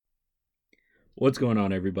What's going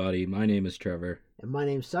on, everybody? My name is Trevor. And my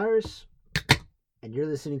name's Cyrus, and you're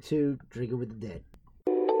listening to Drinking with the Dead.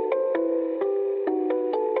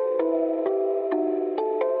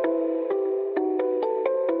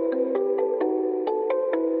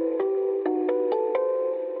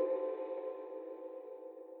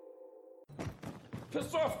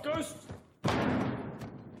 Piss off, ghost!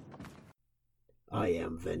 I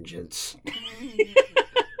am vengeance.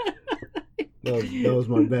 That was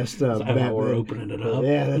my best Batman. How we're opening it up.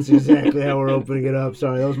 Yeah, that's exactly how we're opening it up.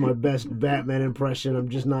 Sorry, that was my best Batman impression. I'm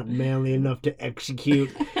just not manly enough to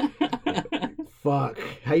execute. Fuck.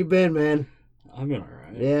 How you been, man? I've been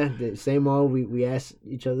alright. Yeah, the same old. We ask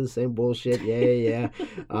each other the same bullshit. Yeah.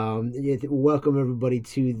 Welcome everybody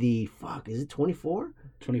to the is it 24?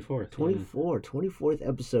 24th. 24th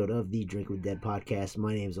episode of the Drink with Dead podcast.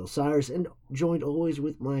 My name's Osiris, and joined always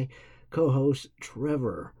with my co-host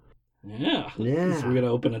Trevor. Yeah. So we're going to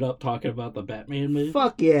open it up talking about the Batman movie?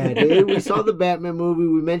 Fuck yeah, dude. We saw the Batman movie.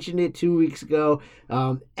 We mentioned it 2 weeks ago.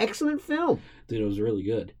 Excellent film. Dude, it was really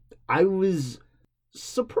good. I was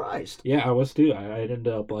surprised. Yeah, I was too. I ended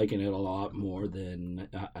up liking it a lot more than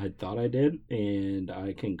I thought I did. And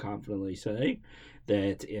I can confidently say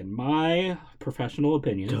that in my professional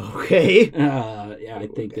opinion, okay, I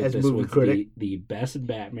think that this was the best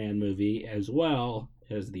Batman movie, as well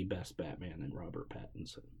as the best Batman in Robert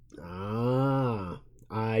Pattinson.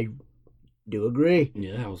 I do agree.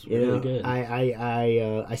 Yeah, it was really good.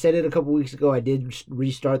 I said it a couple weeks ago. I did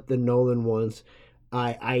restart the Nolan ones.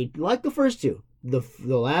 I like the first two. The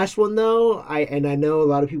last one though, I know a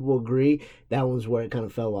lot of people agree that one's where it kind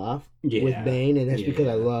of fell off with Bane, and that's because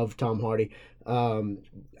I love Tom Hardy.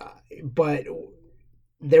 But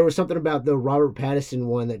there was something about the Robert Pattinson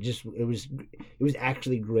one that just it was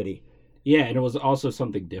actually gritty. Yeah, and it was also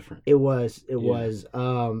something different. It was.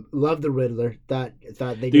 Loved the Riddler. Thought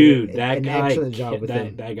they did an excellent job with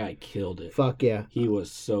him. That guy killed it. Fuck yeah. He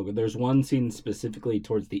was so good. There's one scene specifically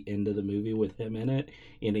towards the end of the movie with him in it,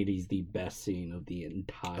 and it is the best scene of the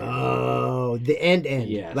entire movie. The end.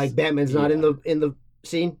 Yes. Like Batman's not in the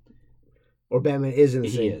scene? Or Batman is in the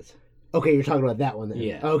scene? He is. Okay, you're talking about that one then.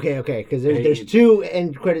 Yeah. Okay, because there's two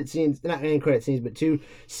end credit scenes, not end credit scenes, but two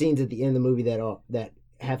scenes at the end of the movie that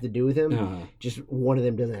have to do with him. Uh-huh. Just one of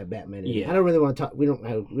them doesn't have Batman in it. I don't really want to talk. I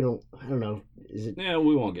don't know. Is it? Yeah,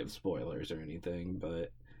 we won't give spoilers or anything,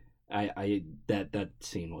 but that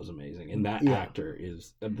scene was amazing, and that actor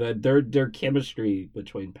is their chemistry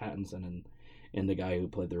between Pattinson and the guy who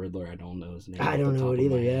played the Riddler. I don't know his name. I don't know it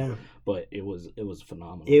either. Yeah, but it was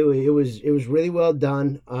phenomenal. It was really well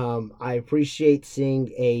done. I appreciate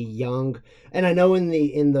seeing a young, and I know in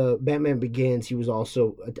the Batman Begins he was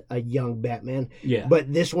also a young Batman. Yeah.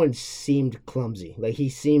 But this one seemed clumsy. Like he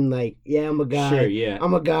seemed like, I'm a guy. Sure, yeah.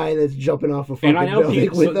 I'm a guy that's jumping off a fucking building.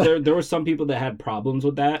 And I know there were some people that had problems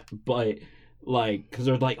with that, but. Like, because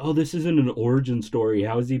they're like, oh, this isn't an origin story.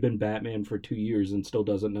 How has he been Batman for 2 years and still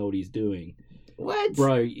doesn't know what he's doing? What?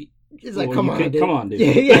 Bro, it's like, come on, dude. Come on, dude.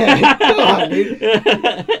 Yeah, come on, dude.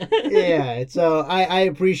 Yeah, so I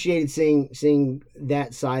appreciated seeing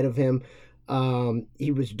that side of him.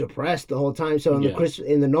 He was depressed the whole time. So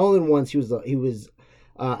in the Nolan ones, he was.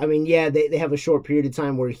 They have a short period of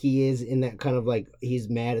time where he is in that kind of like he's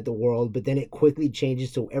mad at the world, but then it quickly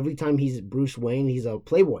changes to every time he's Bruce Wayne, he's a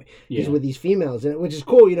playboy. Yeah. He's with these females, which is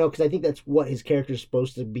cool, because I think that's what his character is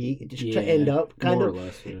supposed to be, to end up kind of. More or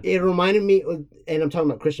less, yeah. It reminded me, and I'm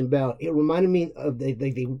talking about Christian Bale. It reminded me of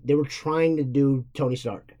they were trying to do Tony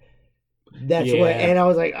Stark. That's what, and I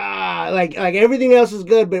was like, like everything else is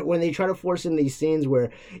good, but when they try to force in these scenes where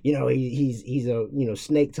he's a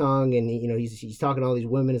snake tongue and he's talking to all these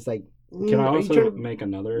women, it's like, can I also make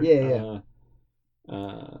another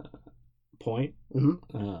point? Mm-hmm.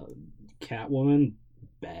 Catwoman,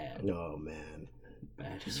 bad. Oh man,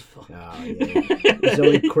 bad as fuck. Oh, yeah.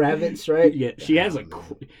 Zoe Kravitz, right? Yeah, she has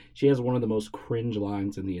one of the most cringe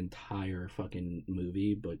lines in the entire fucking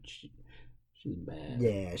movie, but she's bad.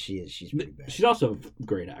 Yeah, she is. She's pretty bad. She's also a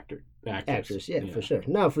great actress. Yeah, for sure.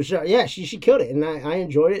 No, for sure. Yeah, she killed it, and I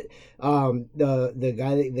enjoyed it. The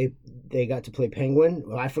guy that they got to play Penguin.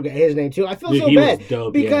 Well, I forgot his name too. I feel so bad was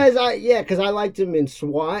dope, because I liked him in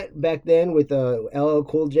SWAT back then with LL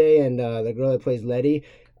Cool J and the girl that plays Letty.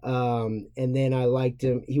 And then I liked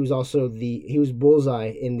him. He was also he was Bullseye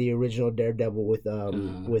in the original Daredevil with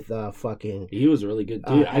fucking. He was really good,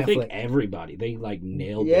 dude. I think everybody they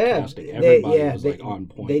nailed the casting. Everybody was on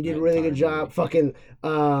point. They did a really good job. Movie. Fucking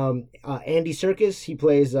Andy Serkis, he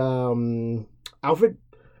plays Alfred.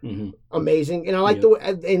 Mm-hmm. Amazing, and I like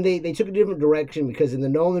and they took a different direction because in the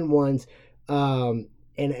Nolan ones, and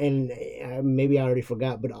maybe I already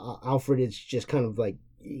forgot, but Alfred is just kind of like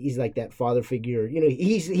he's like that father figure. You know,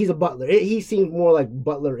 he's a butler. He seemed more like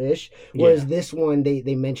butler-ish. Whereas this one,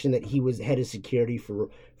 they mentioned that he was head of security for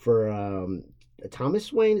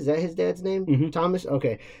Thomas Wayne. Is that his dad's name? Mm-hmm. Thomas.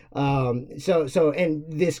 Okay. So and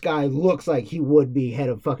this guy looks like he would be head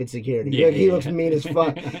of fucking security. Yeah, like, he looks mean as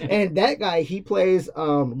fuck. And that guy, he plays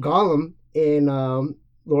Gollum in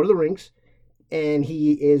Lord of the Rings, and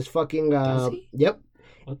he is fucking. Does he? Yep.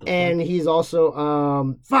 What the and fuck? he's also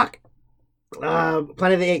Planet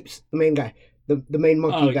of the Apes, the main guy, the main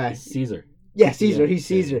monkey guy. Caesar. Yeah, Caesar. He's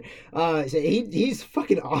Caesar. So he's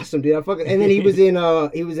fucking awesome, dude. And then he was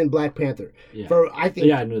in Black Panther. Yeah. I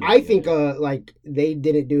think I knew that, like they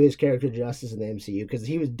didn't do his character justice in the MCU because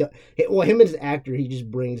he was him as an actor, he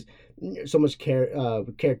just brings so much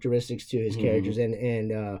characteristics to his characters, and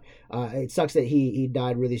it sucks that he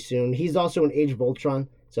died really soon. He's also in Age of Ultron,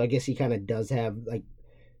 so I guess he kind of does have like.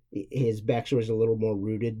 His backstory is a little more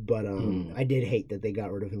rooted, but I did hate that they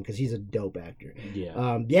got rid of him because he's a dope actor.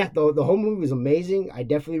 Yeah. The whole movie was amazing. I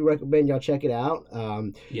definitely recommend y'all check it out.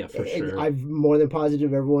 Yeah, for sure. I've more than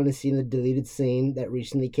positive everyone has seen the deleted scene that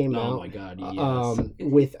recently came out. Oh my god, yes.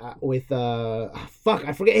 With fuck,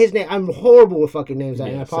 I forget his name. I'm horrible with fucking names. I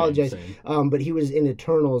apologize. Same. But he was in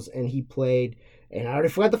Eternals and he played. And I already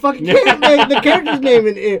forgot the fucking the character's name.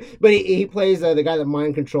 But he plays the guy that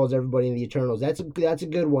mind controls everybody in the Eternals. That's a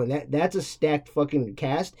good one. That's a stacked fucking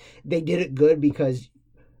cast. They did it good because,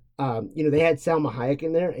 they had Salma Hayek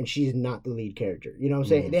in there, and she's not the lead character. You know what I'm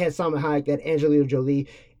saying? They had Salma Hayek, that Angelina Jolie.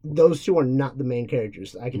 Those two are not the main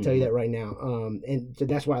characters. I can tell you that right now. And so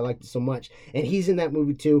that's why I liked it so much. And he's in that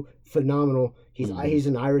movie too. Phenomenal. He's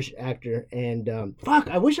an Irish actor, and fuck,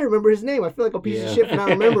 I wish I remember his name. I feel like a piece of shit for not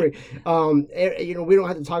remembering. We don't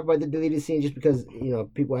have to talk about the deleted scene just because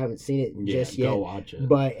people haven't seen it just yet. Go watch it.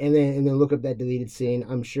 But and then look up that deleted scene.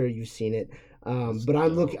 I'm sure you've seen it. But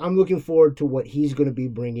I'm looking forward to what he's going to be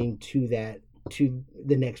bringing to the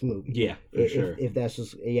next movie. Yeah, for sure. If that's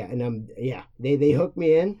just and they hooked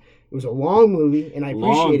me in. It was a long movie, and I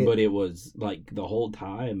appreciate it. But it was like the whole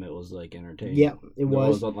time it was like entertaining. Yeah, it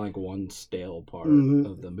was. There wasn't like one stale part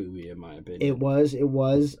of the movie, in my opinion. It was,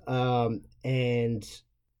 and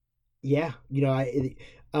yeah,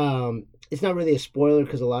 it's not really a spoiler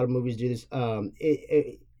because a lot of movies do this.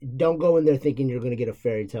 Don't go in there thinking you're going to get a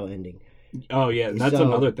fairy tale ending. Oh yeah, that's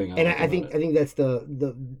another thing. I think that's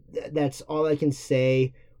that's all I can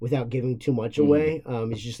say without giving too much away.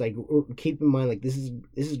 It's just like keep in mind, like this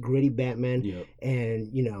is gritty Batman, and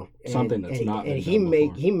something that's not. And he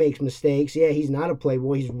makes mistakes. Yeah, he's not a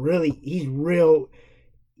playboy. He's real.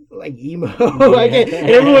 Like emo, and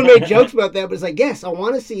everyone made jokes about that, but it's like, yes, I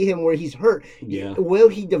want to see him where he's hurt. Yeah, will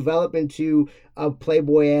he develop into a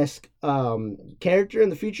Playboy-esque character in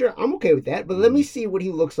the future? I'm okay with that, but let me see what he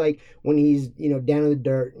looks like when he's down in the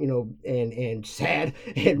dirt, and sad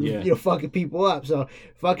and fucking people up. So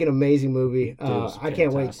fucking amazing movie. I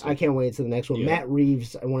can't wait. I can't wait to the next one. Matt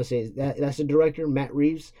Reeves. I want to say that's the director, Matt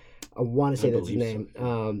Reeves. I want to say that's his name.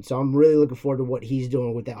 So I'm really looking forward to what he's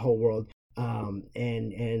doing with that whole world.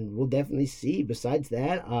 And we'll definitely see. Besides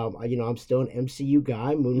that, I'm still an MCU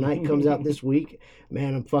guy. Moon Knight comes out this week.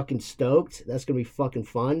 Man, I'm fucking stoked. That's gonna be fucking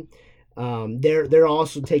fun. They're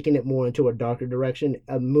also taking it more into a darker direction.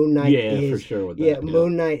 Moon Knight is for sure. With that,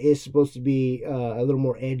 Moon Knight is supposed to be a little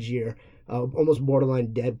more edgier. Almost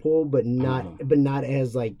borderline Deadpool, but not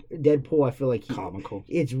as like Deadpool. I feel like comical.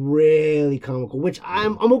 It's really comical, which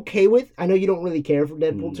I'm okay with. I know you don't really care for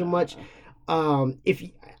Deadpool too much.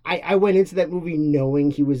 I went into that movie knowing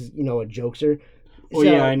he was, a jokester. Well,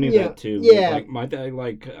 so, I knew that too. Yeah,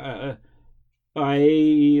 I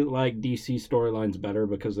like DC storylines better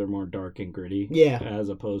because they're more dark and gritty. Yeah, as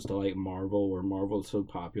opposed to like Marvel, where Marvel's so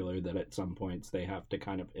popular that at some points they have to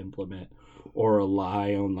kind of implement or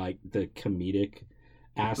rely on like the comedic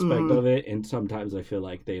aspect of it, and sometimes I feel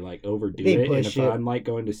like they like overdo it. And if I'm like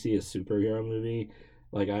going to see a superhero movie,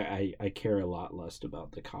 like I care a lot less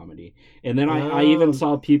about the comedy. And then I even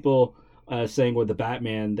saw people saying with the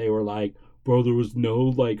Batman, they were like, bro, there was no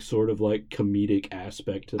like sort of like comedic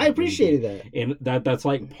aspect to that. I appreciated that. And that's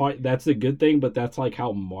like that's a good thing, but that's like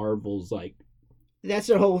how Marvel's like, that's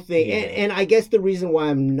their whole thing. And I guess the reason why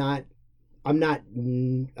I'm not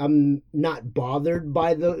bothered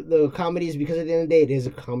by the comedies because at the end of the day it is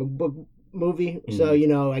a comic book movie, so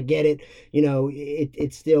I get it.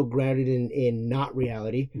 It's still grounded in not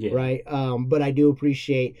reality, right? But I do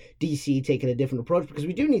appreciate DC taking a different approach because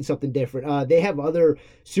we do need something different. They have other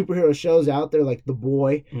superhero shows out there like The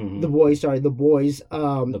Boys. The Boys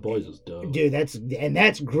is dope, dude.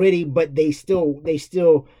 That's gritty, but they still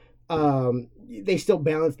they still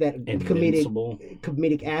balance that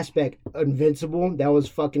comedic aspect. Invincible, that was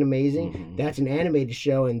fucking amazing. Mm-hmm. That's an animated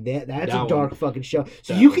show, and that's a dark fucking show.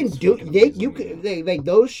 So you can do like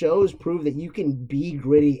those shows prove that you can be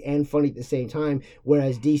gritty and funny at the same time.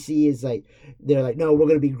 Whereas DC is like, they're like, no, we're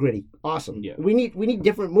gonna be gritty. Awesome. Yeah. We need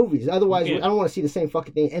different movies. Otherwise, I don't want to see the same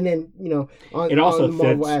fucking thing. And then on the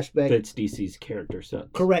Marvel aspect, fits DC's character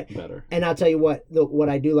set correct better. And I'll tell you what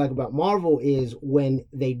I do like about Marvel is when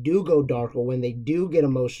they do go dark or when they do get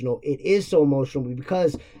emotional, it is so emotional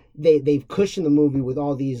because they've cushioned the movie with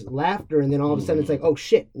all these laughter, and then all of a sudden it's like, oh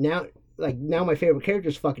shit, now my favorite character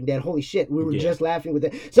is fucking dead. Holy shit, we were just laughing with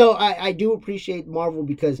it. So I do appreciate Marvel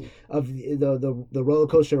because of the roller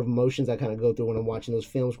coaster of emotions I kind of go through when I'm watching those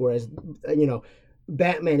films. Whereas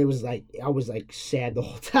Batman, it was like I was like sad the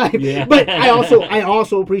whole time. Yeah. But I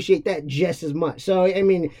also appreciate that just as much. So I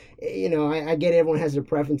mean, I get everyone has their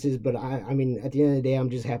preferences, but I mean, at the end of the day,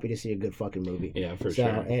 I'm just happy to see a good fucking movie. Yeah, for sure.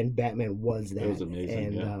 And Batman was that. It was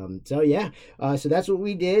amazing. And so that's what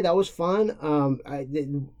we did. That was fun.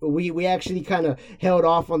 We actually kind of held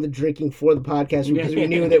off on the drinking for the podcast because we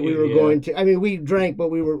knew that we were going to. I mean, we drank, but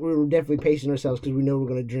we were definitely pacing ourselves because we know we were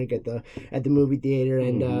going to drink at the movie theater,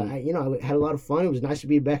 and I had a lot of fun. It was nice to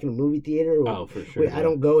be back in a movie theater. Oh, for sure. I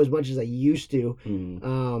don't go as much as I used to.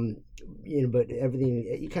 But everything,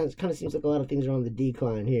 it kind of seems like a lot of things are on the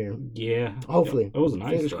decline here. Yeah. Hopefully. It was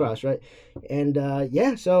nice. Fingers crossed, right? And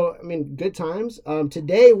so I mean, good times.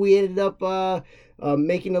 Today we ended up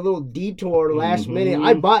making a little detour last minute.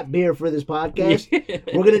 I bought beer for this podcast.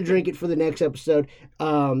 We're gonna drink it for the next episode.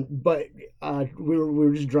 But we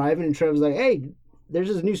were just driving, and Trevor's like, "Hey, there's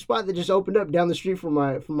this new spot that just opened up down the street from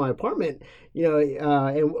my apartment,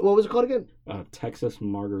 and what was it called again? Texas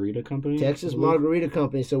Margarita Company. Texas Margarita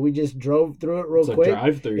Company. So we just drove through it real quick.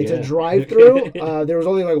 It's a drive-through. There was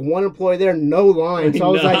only like one employee there, no line. So I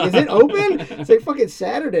was like, "Is it open?" It's like fucking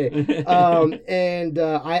Saturday.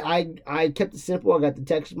 I kept it simple. I got the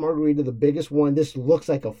Texas Margarita, the biggest one. This looks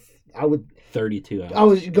like 32 ounces. I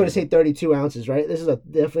was going to say 32 ounces, right? This is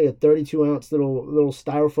definitely a 32 ounce little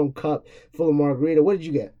styrofoam cup full of margarita. What did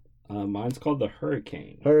you get? Mine's called the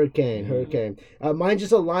Hurricane. Hurricane. Mine's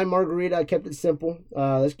just a lime margarita. I kept it simple.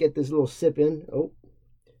 Let's get this little sip in. Oh,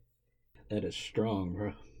 that is strong,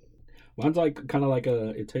 bro. Mine's kind of like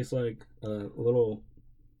it tastes like a little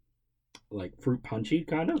like fruit punchy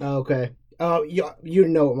kind of. Okay. You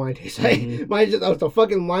know what mine tastes like. Mm-hmm. Mine's just a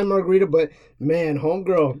fucking lime margarita, but man,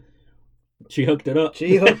 homegirl. She hooked it up.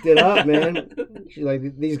 Man. She's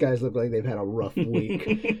like, these guys look like they've had a rough week.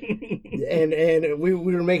 and we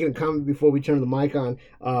were making a comment before we turned the mic on.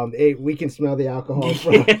 We can smell the alcohol.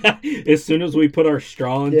 As soon as we put our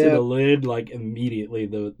straw into the lid, like immediately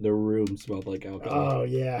the room smelled like alcohol. Oh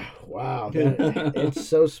yeah, wow, it's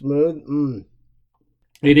so smooth.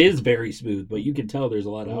 It is very smooth, but you can tell there's a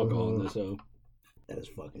lot of alcohol in this. So. That is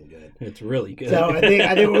fucking good. It's really good. So I think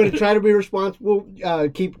we're going to try to be responsible.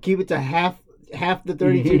 Keep it to half the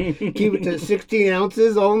 32. Keep it to 16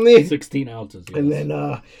 ounces only. 16 ounces. Yes. And then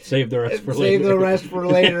save the rest for later. Save the rest for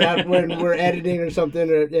later when we're editing or something.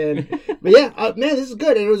 But yeah, man, this is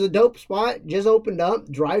good. And it was a dope spot. Just opened up.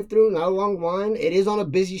 Drive through, not a long line. It is on a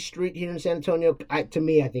busy street here in San Antonio. To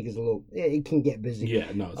me, I think it's it can get busy. Yeah,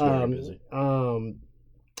 no, it's very busy.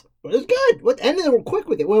 But it was good. And they were quick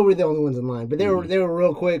with it. Well, we're the only ones in line, but they were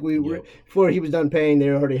real quick. Before he was done paying, they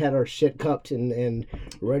already had our shit cupped and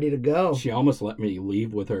ready to go. She almost let me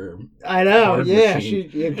leave with her. I know, yeah.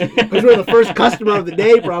 Because we're the first customer of the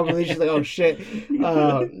day, probably. She's like, "Oh shit."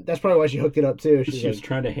 That's probably why she hooked it up too. She was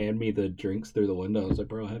trying to hand me the drinks through the window. I was like,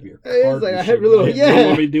 "Bro, I have your card." I was like, "I have your little What do you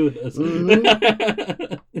want me to do with this?"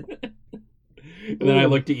 Mm-hmm. And then I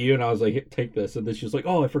looked at you and I was like, "Take this." And then she was like,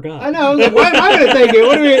 "Oh, I forgot." I know. I was like, "Why am I going to take it?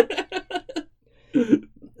 What do you?"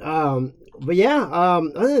 But yeah.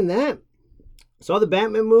 Other than that, saw the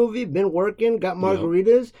Batman movie. Been working. Got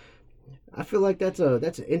margaritas. Yep. I feel like that's an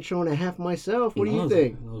intro and a half myself. What do you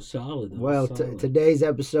think? That was solid. Well, today's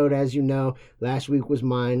episode, as you know, last week was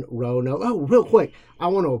mine. Rono. Oh, real quick, I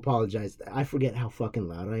want to apologize. I forget how fucking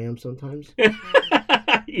loud I am sometimes. Yeah.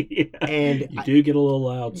 And you do get a little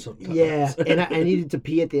loud sometimes. Yeah, and I needed to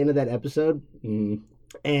pee at the end of that episode. Mm.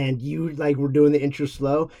 And you were doing the intro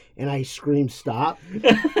slow, and I screamed stop.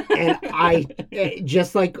 And I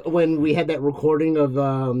just like when we had that recording of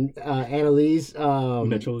Annalise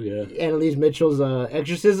Mitchell, yeah, Annalise Mitchell's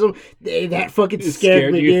exorcism, that fucking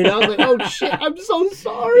scared me, dude. I was like, oh shit, I'm so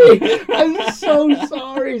sorry. I'm so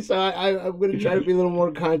sorry. So I'm gonna try to be a little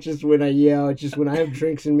more conscious when I yell. It's just when I have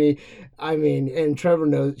drinks in me. I mean, and Trevor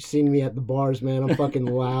knows, seen me at the bars, man. I'm fucking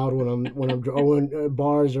loud when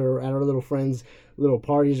bars or at our little friends' little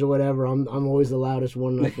parties or whatever, I'm always the loudest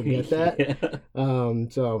one, and I forget that. Yeah.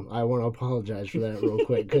 So I want to apologize for that real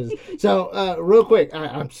quick. Real quick,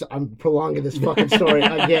 I'm prolonging this fucking story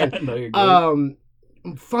again. No, you're good.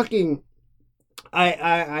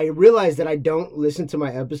 I realized that I don't listen to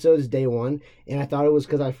my episodes day one, and I thought it was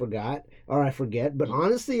because I forgot or I forget. But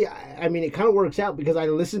honestly, I mean, it kind of works out because I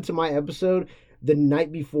listen to my episode the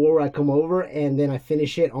night before I come over, and then I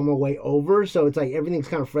finish it on my way over. So it's like everything's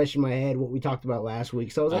kind of fresh in my head, what we talked about last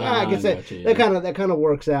week. So I was like, I guess that kind of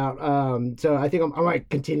works out. So I think I might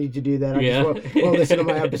continue to do that. I just won't listen to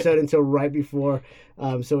my episode until right before,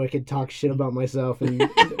 so I could talk shit about myself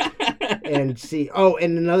and see. Oh,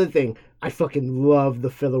 and another thing, I fucking love the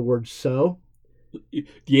filler word "so." Yeah,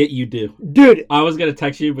 you do, dude. I was gonna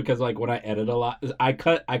text you because like when I edit a lot, I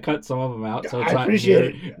cut some of them out, so it's not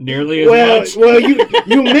nearly as much. Well,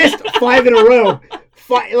 you missed 5 in a row.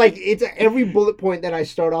 Like it's every bullet point that I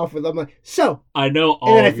start off with. I'm like, so. I know all.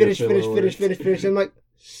 And then I finish. I'm like,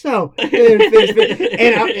 so. And then finish.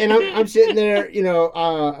 And I'm sitting there. You know,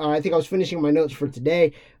 I think I was finishing my notes for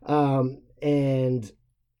today, and.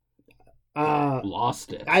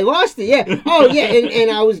 Lost it. I lost it, yeah. Oh, yeah, and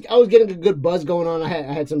I was getting a good buzz going on. I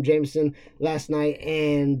had some Jameson last night,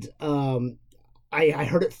 and I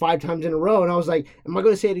heard it 5 times in a row, and I was like, am I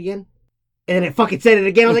going to say it again? And then it fucking said it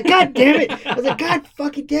again. I was like, God damn it! I was like, God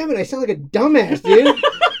fucking damn it! I sound like a dumbass, dude.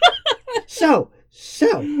 So.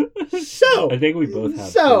 I think we both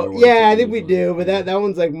have. Yeah, I think we do, but that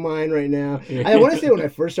one's like mine right now. I want to say when I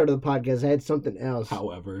first started the podcast, I had something else.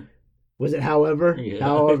 However. Was it however? Yeah.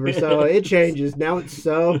 However, so it changes. Now it's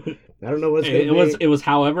so. I don't know what's going to be. It was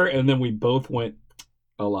however, and then we both went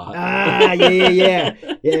a lot. Yeah.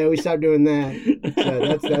 Yeah, we stopped doing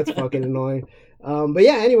that. So that's fucking annoying. But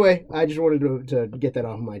yeah, anyway, I just wanted to get that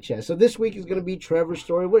off my chest. So this week is going to be Trevor's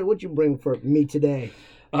story. What'd you bring for me today?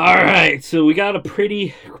 All right, so we got a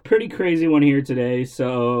pretty crazy one here today.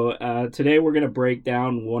 So today we're going to break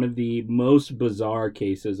down one of the most bizarre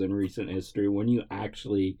cases in recent history when you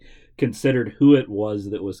actually considered who it was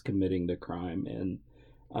that was committing the crime. And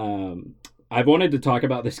I've wanted to talk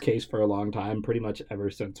about this case for a long time, pretty much ever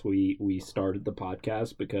since we started the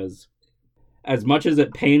podcast, because as much as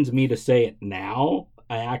it pains me to say it now,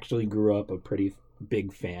 I actually grew up a pretty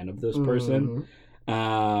big fan of this person.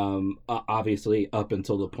 Obviously up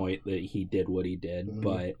until the point that he did what he did.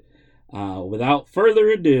 But without further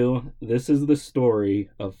ado, this is the story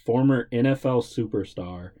of former NFL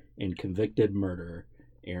superstar and convicted murderer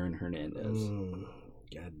Aaron Hernandez.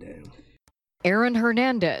 Goddamn. Aaron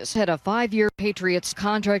Hernandez had a 5-year Patriots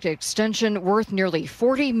contract extension worth nearly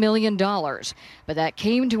 $40 million, but that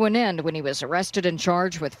came to an end when he was arrested and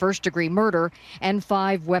charged with first-degree murder and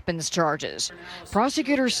 5 weapons charges.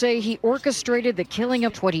 Prosecutors say he orchestrated the killing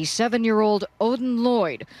of 27-year-old Odin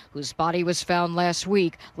Lloyd, whose body was found last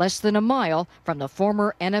week less than a mile from the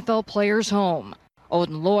former NFL player's home.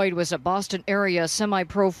 Odin Lloyd was a Boston-area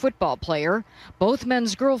semi-pro football player. Both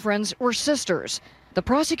men's girlfriends were sisters. The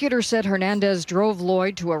prosecutor said Hernandez drove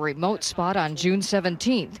Lloyd to a remote spot on June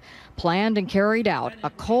 17th, planned and carried out a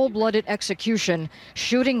cold-blooded execution,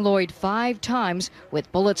 shooting Lloyd 5 times with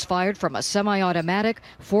bullets fired from a semi-automatic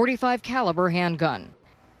 .45 caliber handgun.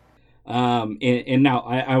 And now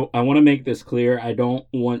I want to make this clear. I don't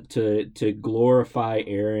want to glorify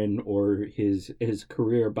Aaron or his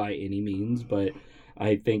career by any means, but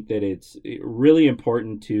I think that it's really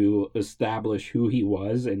important to establish who he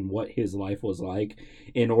was and what his life was like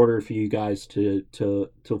in order for you guys to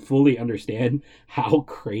fully understand how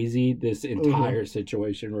crazy this entire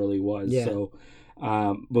situation really was. Yeah. So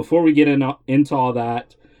before we get into all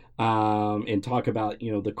that and talk about,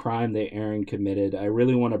 the crime that Aaron committed, I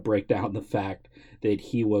really want to break down the fact that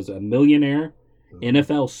he was a millionaire,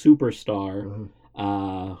 NFL superstar,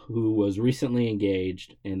 who was recently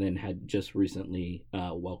engaged and then had just recently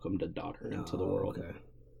welcomed a daughter into the world. Okay.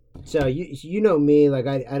 So you know me, like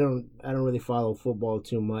I don't really follow football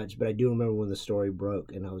too much, but I do remember when the story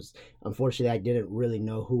broke, and unfortunately I didn't really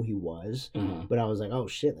know who he was, but I was like, oh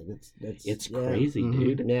shit, like it's crazy,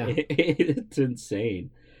 dude. Yeah, it's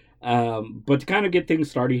insane. But to kind of get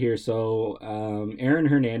things started here, so Aaron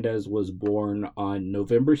Hernandez was born on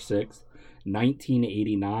November 6th,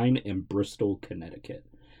 1989 in Bristol, Connecticut.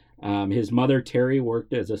 His mother, Terry,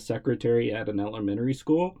 worked as a secretary at an elementary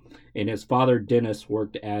school, and his father, Dennis,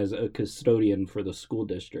 worked as a custodian for the school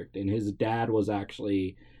district. And his dad was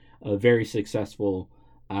actually a very successful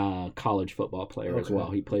college football player as well.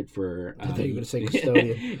 He played for. I thought you were going to say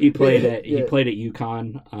custodian. He played at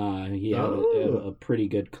UConn. He had a pretty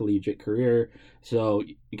good collegiate career, so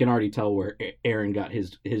you can already tell where Aaron got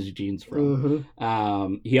his genes from.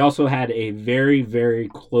 Mm-hmm. He also had a very, very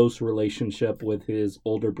close relationship with his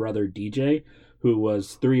older brother DJ, who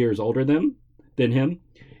was 3 years older than him.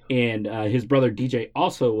 And his brother DJ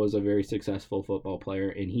also was a very successful football player,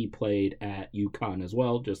 and he played at UConn as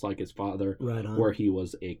well, just like his father, where he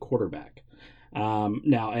was a quarterback.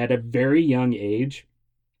 Now, at a very young age,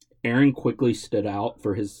 Aaron quickly stood out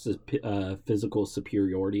for his physical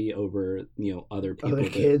superiority over other people, other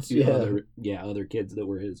kids that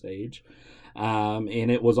were his age.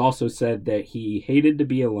 And it was also said that he hated to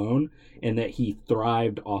be alone and that he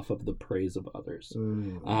thrived off of the praise of others.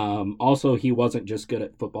 Also, he wasn't just good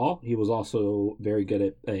at football. He was also very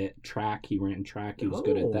good at track. He ran track. He was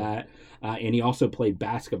good at that. And he also played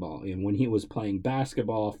basketball. And when he was playing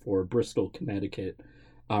basketball for Bristol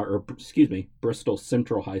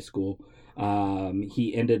Central High School,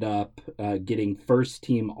 he ended up getting first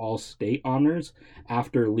team All-State honors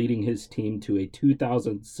after leading his team to a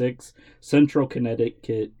 2006 Central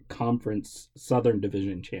Connecticut Conference Southern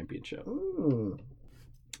Division Championship. And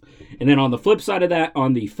then on the flip side of that,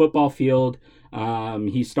 on the football field,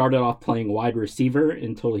 he started off playing wide receiver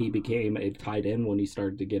until he became a tight end when he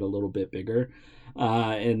started to get a little bit bigger.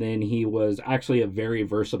 And then he was actually a very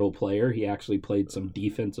versatile player. He actually played some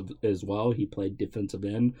defensive as well. He played defensive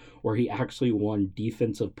end, where he actually won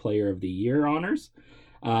Defensive Player of the Year honors.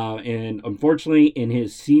 And unfortunately, in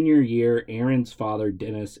his senior year, Aaron's father,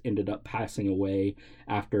 Dennis, ended up passing away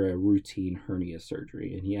after a routine hernia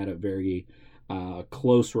surgery. And he had a very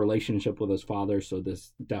close relationship with his father, so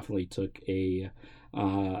this definitely took a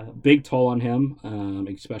big toll on him,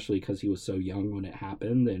 especially because he was so young when it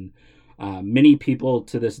happened. And many people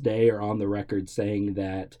to this day are on the record saying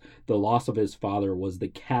that the loss of his father was the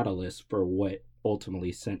catalyst for what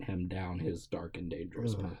ultimately sent him down his dark and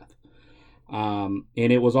dangerous path. And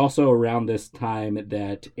it was also around this time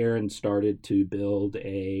that Aaron started to build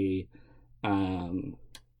a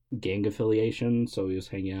gang affiliation. So he was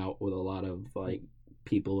hanging out with a lot of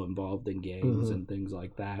people involved in gangs and things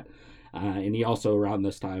like that. And he also around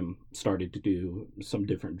this time started to do some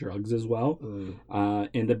different drugs as well.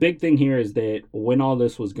 And the big thing here is that when all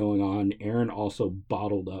this was going on, Aaron also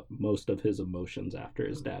bottled up most of his emotions after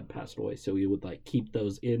his dad passed away. So he would keep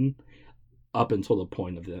those in up until the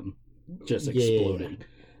point of them just exploding,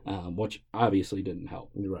 which obviously didn't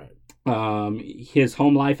help. Right. His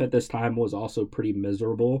home life at this time was also pretty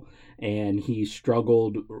miserable, and he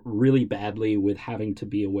struggled really badly with having to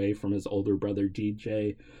be away from his older brother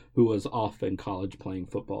DJ, who was off in college playing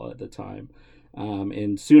football at the time.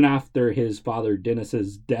 And soon after his father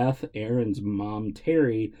Dennis's death, Aaron's mom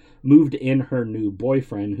Terry moved in her new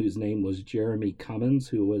boyfriend, whose name was Jeremy Cummins,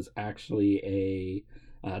 who was actually a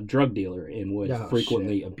drug dealer and would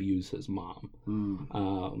frequently abuse his mom.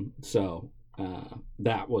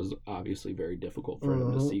 That was obviously very difficult for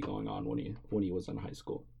him to see going on when he was in high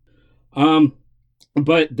school.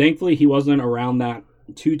 But thankfully he wasn't around that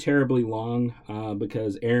too terribly long,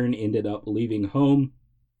 because Aaron ended up leaving home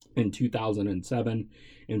in 2007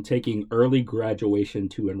 and taking early graduation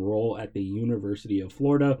to enroll at the University of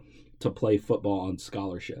Florida to play football on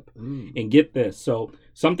scholarship. And get this, so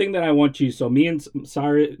something that I want you, so me and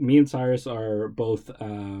Cyrus are both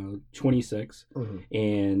 26,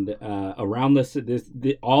 and around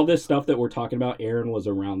all this stuff that we're talking about, Aaron was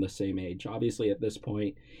around the same age. Obviously at this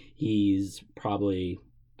point he's probably,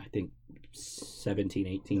 I think, 17,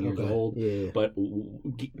 18 years old. But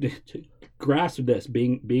grasp this,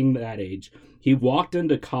 being that age, he walked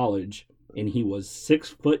into college and he was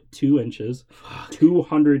 6'2",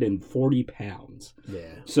 240 pounds.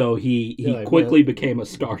 So he quickly became a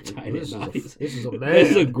star tight end. This is a man.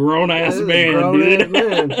 This is a grown ass man, dude.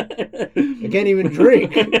 I can't even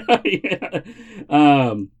drink.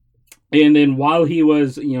 And then while he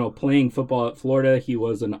was, playing football at Florida, he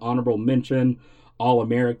was an honorable mention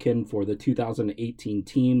All-American for the 2018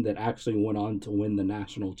 team that actually went on to win the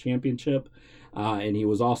national championship. And he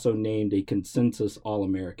was also named a consensus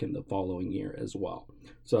All-American the following year as well.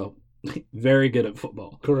 So, very good at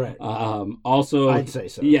football. Correct. Also, I'd say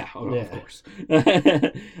so. Yeah, of course.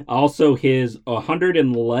 Also, his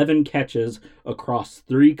 111 catches across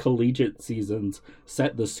 3 collegiate seasons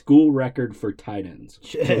set the school record for tight ends.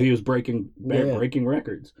 So he was breaking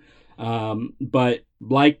records. But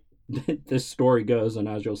like this story goes, and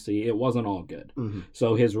as you'll see, it wasn't all good. Mm-hmm.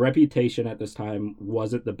 So his reputation at this time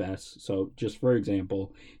wasn't the best. So just for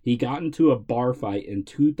example, he got into a bar fight in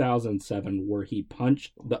 2007 where he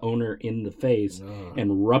punched the owner in the face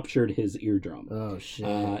and ruptured his eardrum. Oh, shit.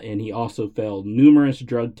 And he also failed numerous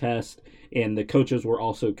drug tests, and the coaches were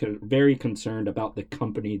also very concerned about the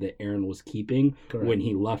company that Aaron was keeping when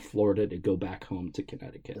he left Florida to go back home to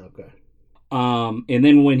Connecticut. Okay. And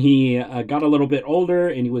then when he got a little bit older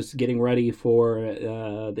and he was getting ready for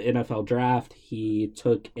the NFL draft, he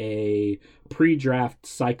took a pre-draft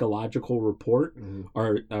psychological report,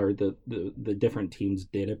 or the different teams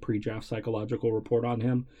did a pre-draft psychological report on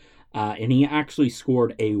him, and he actually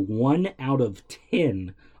scored a 1 out of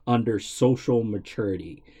 10 under social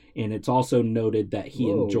maturity. And it's also noted that he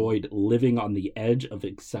enjoyed living on the edge of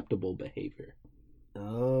acceptable behavior.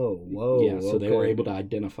 Oh, whoa. Yeah, so they were able to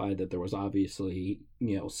identify that there was obviously,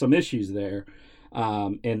 some issues there.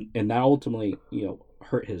 And that ultimately,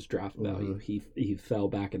 hurt his draft value. He fell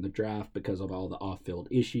back in the draft because of all the off-field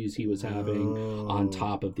issues he was having on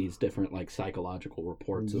top of these different psychological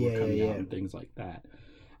reports that were coming out and things like that.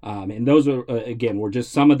 And those are, again, were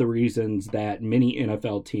just some of the reasons that many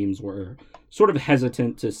NFL teams were sort of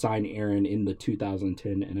hesitant to sign Aaron in the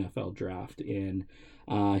 2010 NFL draft. And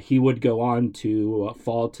he would go on to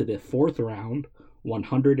fall to the 4th round,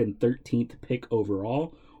 113th pick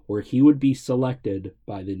overall, where he would be selected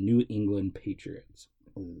by the New England Patriots.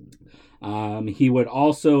 He would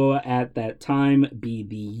also, at that time, be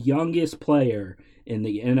the youngest player in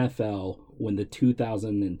the NFL when the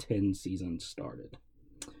 2010 season started.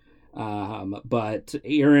 But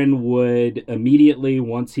Aaron would immediately,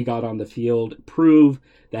 once he got on the field, prove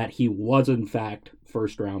that he was, in fact,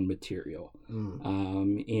 first-round material.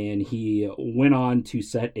 And he went on to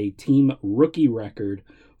set a team rookie record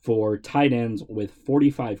for tight ends with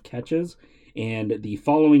 45 catches. And the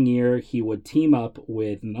following year, he would team up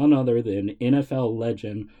with none other than NFL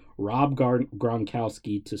legend Rob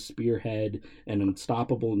Gronkowski to spearhead an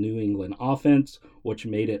unstoppable New England offense, which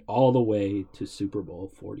made it all the way to Super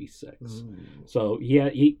Bowl 46. So, yeah,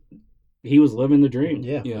 he was living the dream.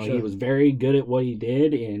 Yeah, he was very good at what he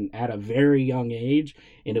did, and at a very young age,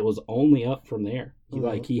 and it was only up from there.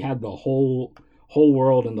 He had the whole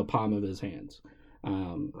world in the palm of his hands.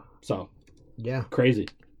 Crazy.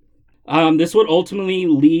 This would ultimately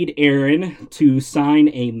lead Aaron to sign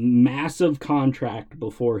a massive contract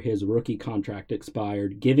before his rookie contract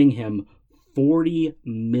expired, giving him $40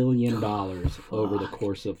 million over the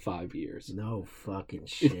course of 5 years. No fucking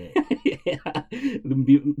shit. Yeah.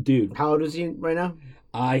 Dude. How old is he right now?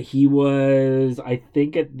 He was, I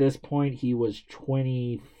think at this point, he was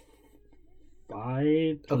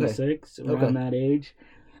 25, 26, around that age.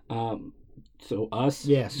 So us?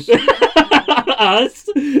 Yes. Us?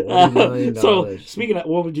 $40 million. So speaking of,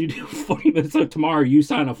 what would you do? 40 minutes. So tomorrow you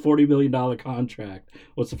sign a $40 million contract.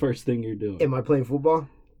 What's the first thing you're doing? Am I playing football?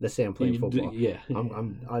 Let's say I'm playing football. Yeah.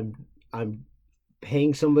 I'm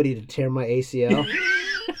paying somebody to tear my ACL.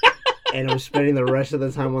 And I'm spending the rest of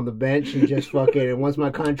the time on the bench and just fucking. And once my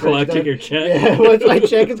contract's collecting done, your check. Yeah, once my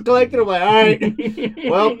check is collected, I'm like, all right.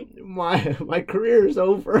 Well, my career is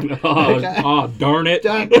over. Oh, darn it!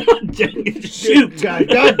 Shoot, God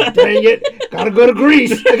dang it! Gotta go to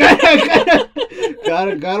Greece.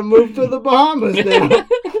 Gotta move to the Bahamas now.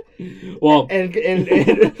 Well, and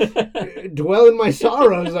dwell in my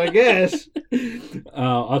sorrows, I guess.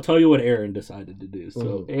 I'll tell you what Aaron decided to do.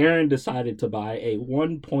 So Aaron decided to buy a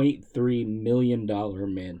 $1.3 million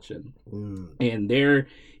mansion, and there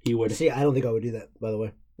he would. See, I don't think I would do that. By the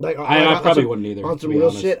way, I probably wouldn't either. On some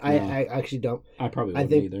real shit, no. I actually don't. I probably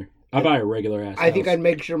wouldn't either. I buy a regular ass house. I think I'd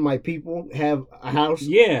make sure my people have a house.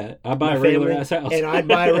 Yeah, I buy a regular ass house. And I'd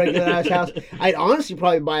buy a regular ass house. I'd honestly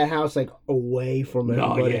probably buy a house away from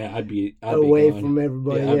everybody. No, yeah, I'd be away from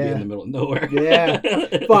everybody. Yeah, I'd be in the middle of nowhere. Yeah.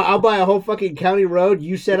 But I'll buy a whole fucking county road.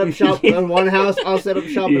 You set up shop on one house, I'll set up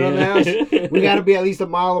shop on another house. We got to be at least a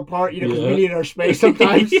mile apart, because we need our space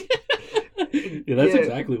sometimes. Yeah, that's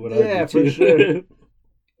exactly what I do. Yeah, for sure.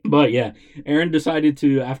 But yeah, Aaron decided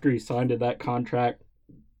to, after he signed that contract,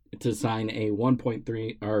 to sign a buy a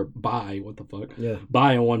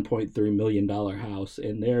 $1.3 million house.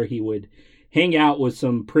 And there he would hang out with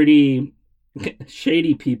some pretty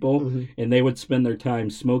shady people, and they would spend their time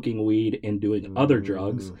smoking weed and doing other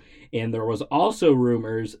drugs. And there was also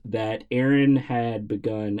rumors that Aaron had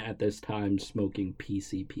begun at this time smoking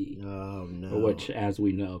PCP. Oh, no. Which, as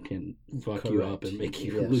we know, can fuck you up and make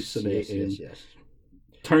you hallucinate and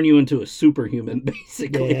turn you into a superhuman,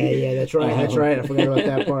 basically. Yeah, that's right. That's right. I forgot about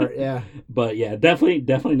that part. Yeah. But yeah,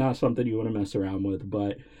 definitely not something you want to mess around with.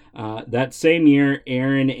 But That same year,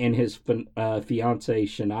 Aaron and his fiancée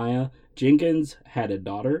Shania Jenkins had a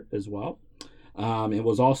daughter as well. It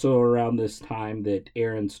was also around this time that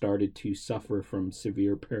Aaron started to suffer from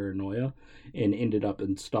severe paranoia and ended up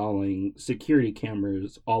installing security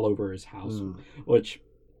cameras all over his house, which,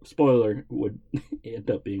 spoiler, would end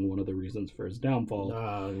up being one of the reasons for his downfall.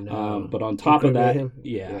 Oh, no. But on top of that,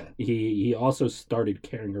 he also started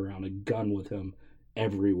carrying around a gun with him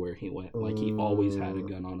everywhere he went. Like, he always had a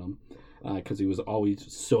gun on him because he was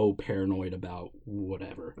always so paranoid about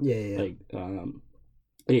whatever.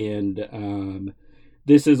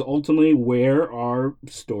 This is ultimately where our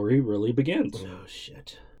story really begins. Oh,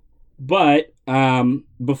 shit. But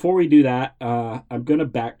before we do that, I'm going to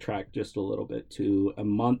backtrack just a little bit to a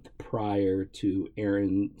month prior to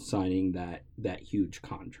Aaron signing that huge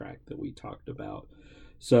contract that we talked about.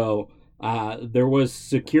 So there was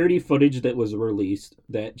security footage that was released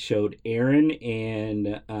that showed Aaron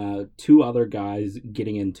and two other guys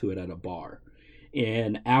getting into it at a bar.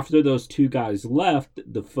 And after those two guys left,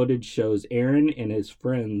 the footage shows Aaron and his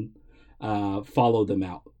friend follow them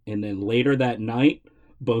out. And then later that night,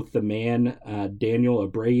 both the man, Daniel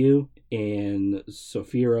Abreu, and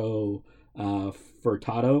Sofiro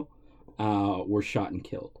Furtado were shot and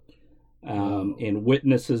killed. And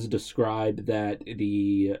witnesses describe that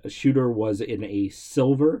the shooter was in a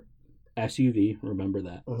silver SUV, remember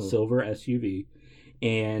that, silver SUV,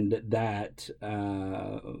 and that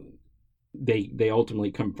they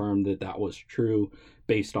ultimately confirmed that was true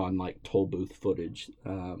based on like toll booth footage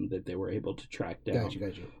that they were able to track down.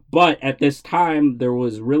 Gotcha. But at this time, there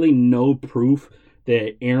was really no proof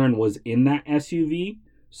that Aaron was in that SUV.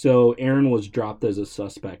 So Aaron was dropped as a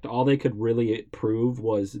suspect. All they could really prove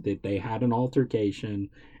was that they had an altercation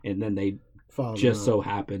and then they just so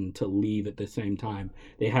happened to leave at the same time.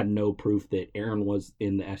 They had no proof that Aaron was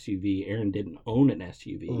in the SUV. Aaron didn't own an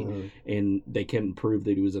SUV, and they couldn't prove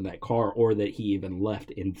that he was in that car or that he even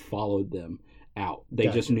left and followed them out. They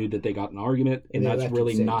just knew that they got an argument, and that's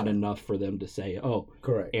really not enough for them to say, oh,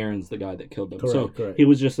 correct, Aaron's the guy that killed them. Correct. He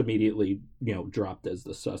was just immediately, dropped as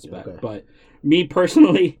the suspect. Okay. But me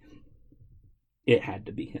personally, it had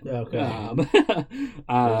to be him. Okay. That's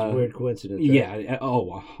a weird coincidence. Right? Yeah.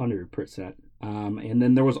 100%. And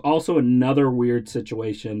then there was also another weird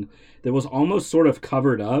situation that was almost sort of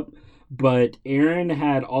covered up, but Aaron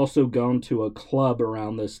had also gone to a club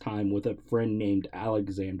around this time with a friend named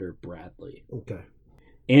Alexander Bradley. Okay.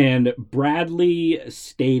 And Bradley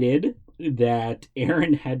stated that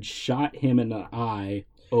Aaron had shot him in the eye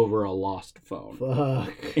over a lost phone.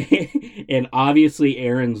 Fuck. And obviously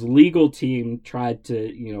Aaron's legal team tried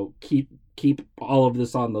to, keep all of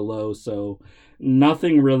this on the low, so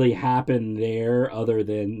nothing really happened there other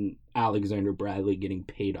than Alexander Bradley getting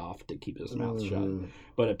paid off to keep his mouth shut.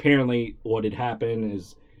 But apparently what had happened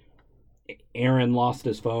is Aaron lost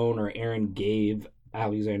his phone, or Aaron gave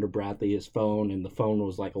Alexander Bradley his phone and the phone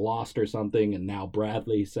was like lost or something, and now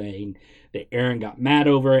Bradley saying that Aaron got mad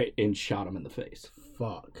over it and shot him in the face.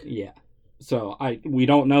 Fuck. Yeah. So we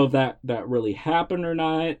don't know if that really happened or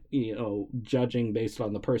not, judging based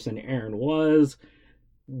on the person Aaron was.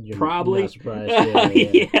 You're probably not surprised.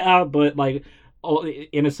 Yeah, but like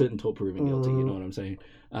innocent until proven guilty, you know what I'm saying?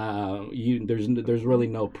 There's really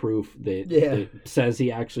no proof that says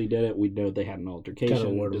he actually did it. We know they had an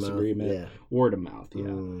altercation, word disagreement, of mouth. Word of mouth.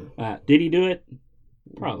 Yeah. Did he do it?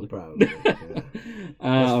 Probably. Yeah.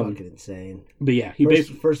 That's fucking insane. But yeah,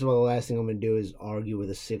 first of all, the last thing I'm gonna do is argue with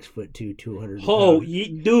a 6'2", 200.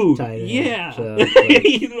 Dude, yeah, so,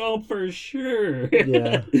 for sure.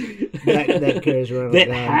 Yeah, that carries around. That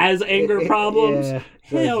has anger problems. Yeah,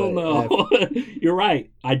 hell no. You're right.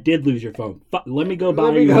 I did lose your phone. Let me go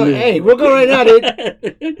buy you. Hey, we'll go right now, dude.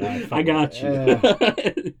 I got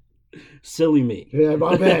you. Silly me. Yeah,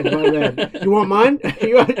 my bad. You want mine?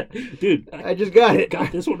 Dude, I just got it.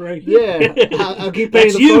 Got this one right here. Yeah, I'll keep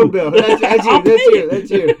paying the phone bill. That's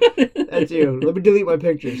you. Let me delete my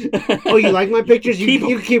pictures. Oh, you like my pictures?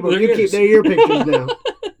 You keep them. They're your pictures now.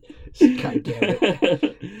 God damn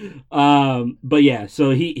it. But yeah,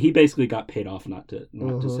 so he basically got paid off not to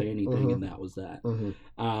say anything, and that was that.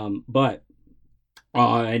 But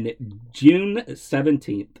on June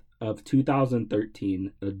 17th of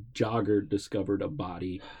 2013, a jogger discovered a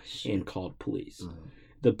body and called police.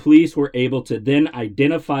 The police were able to then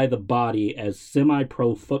identify the body as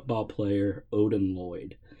semi-pro football player Odin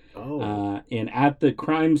Lloyd. And at the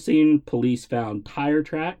crime scene, police found tire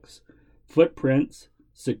tracks, footprints,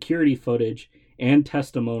 security footage, and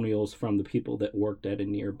testimonials from the people that worked at a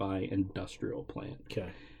nearby industrial plant.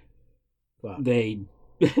 Okay. Wow. They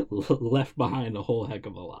left behind a whole heck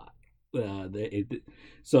of a lot.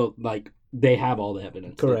 So like they have all the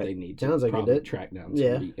evidence Correct. that they need Sounds to like probably it did. track down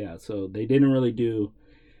somebody. Yeah. So they didn't really do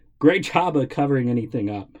great job of covering anything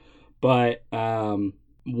up, but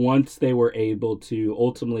once they were able to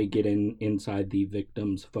ultimately get inside the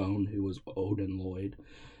victim's phone, who was Odin Lloyd,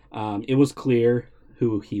 it was clear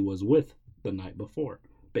who he was with the night before,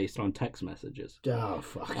 based on text messages. Oh,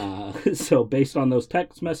 fuck. So based on those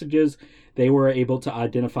text messages, they were able to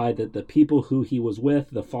identify that the people who he was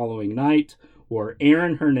with the following night were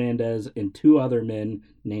Aaron Hernandez and two other men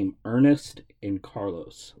named Ernest and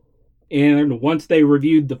Carlos. And once they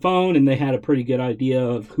reviewed the phone and they had a pretty good idea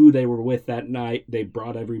of who they were with that night, they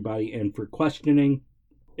brought everybody in for questioning.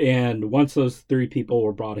 And once those three people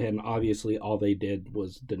were brought in, obviously all they did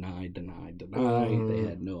was deny. They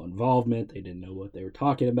had no involvement. They didn't know what they were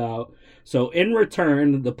talking about. So in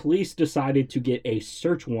return, the police decided to get a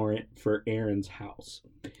search warrant for Aaron's house.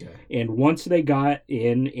 Okay. And once they got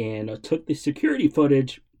in and took the security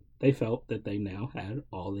footage, they felt that they now had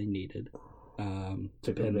all they needed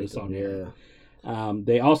to pin this on Aaron.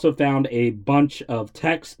 They also found a bunch of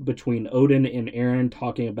text between Odin and Aaron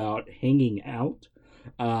talking about hanging out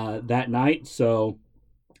that night, so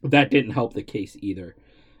that didn't help the case either.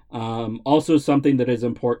 Also, something that is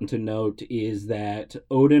important to note is that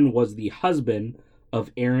Odin was the husband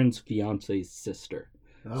of Aaron's fiance's sister.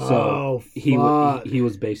 So he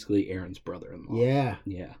was basically Aaron's brother-in-law.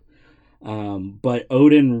 Yeah. But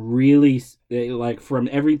Odin really, like, from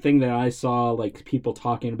everything that I saw, like people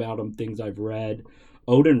talking about him, things I've read,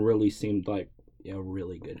 Odin really seemed like a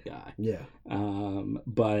really good guy. Yeah.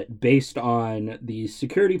 But based on the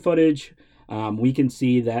security footage, we can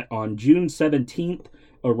see that on June 17th,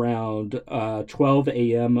 around 12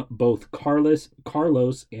 a.m., both Carlos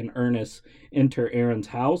and Ernest enter Aaron's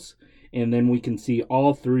house, and then we can see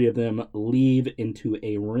all three of them leave into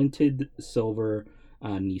a rented silver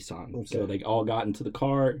Nissan. Okay. So they all got into the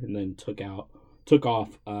car and then took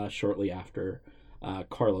off shortly after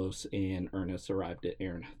Carlos and Ernest arrived at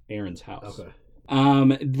Aaron's house. Okay.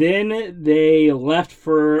 Then they left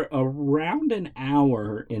for around an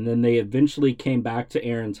hour, and then they eventually came back to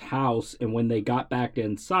Aaron's house. And when they got back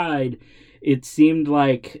inside, it seemed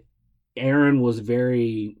like Aaron was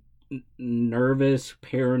very nervous,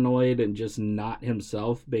 paranoid, and just not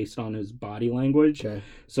himself based on his body language. Okay.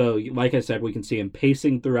 So, like I said, we can see him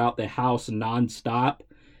pacing throughout the house nonstop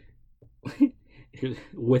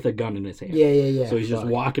with a gun in his hand. Yeah. So he's just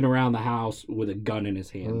walking around the house with a gun in his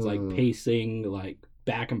hands, like pacing, like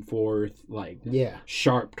back and forth, like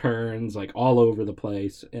sharp turns, like all over the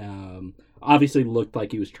place. Obviously looked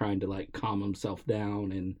like he was trying to like calm himself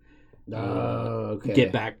down and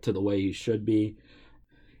get back to the way he should be.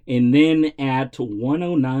 And then at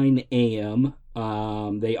 1:09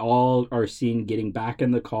 a.m., they all are seen getting back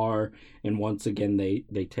in the car, and once again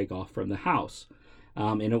they take off from the house.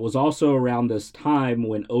 And it was also around this time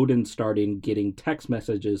when Odin started getting text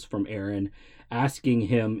messages from Aaron asking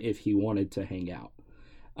him if he wanted to hang out.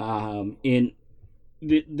 And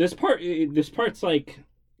this part's like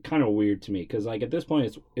kind of weird to me because like at this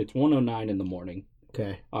point it's 1:09 in the morning.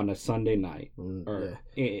 Okay. On a Sunday night,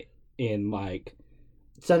 in like.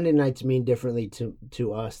 Sunday nights mean differently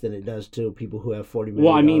to us than it does to people who have $40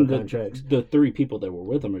 million contracts. The three people that were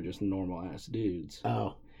with him are just normal ass dudes.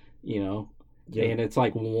 Oh, you know, and it's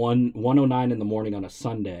like 1:09 in the morning on a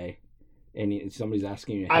Sunday, and somebody's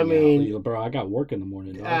asking you to hang out. You're like, bro, I got work in the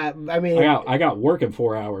morning. I got work in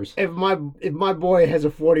 4 hours. If my boy has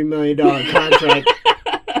a $40 million contract.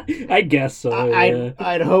 I guess so.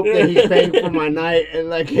 I'd hope that he's paying for my night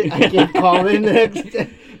and like I can call in the next day.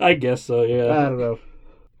 I guess so. Yeah. I don't know.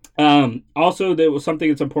 Also, there was something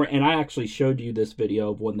that's important, and I actually showed you this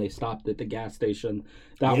video of when they stopped at the gas station.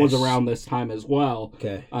 That was around this time as well.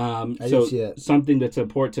 Okay. I did see that. Something that's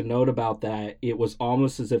important to note about that, it was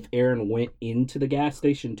almost as if Aaron went into the gas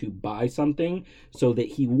station to buy something so that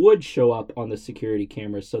he would show up on the security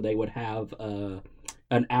cameras so they would have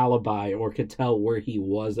an alibi or could tell where he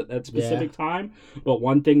was at that specific time. But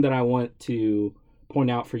one thing that I want to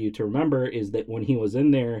point out for you to remember is that when he was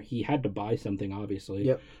in there, he had to buy something, obviously.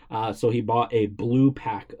 Yep. So he bought a blue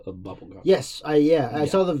pack of bubblegum. Yes, I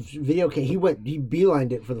saw the video. He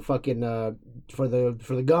beelined it for the fucking for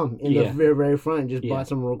the gum in the very, very front and just bought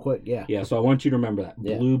some real quick. Yeah. So I want you to remember that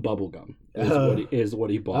blue bubblegum is what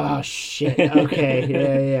he bought. Oh shit. Okay.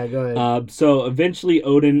 Yeah. Go ahead. So eventually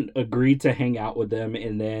Odin agreed to hang out with them,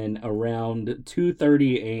 and then around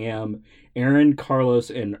 2:30 a.m. Aaron, Carlos,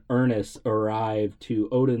 and Ernest arrived to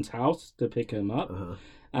Odin's house to pick him up.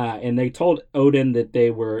 And they told Odin that they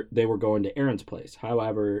were going to Aaron's place.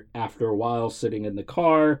 However, after a while sitting in the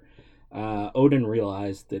car, Odin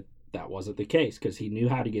realized that that wasn't the case because he knew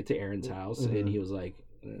how to get to Aaron's house, and he was like,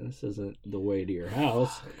 this isn't the way to your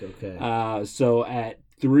house. Okay. So at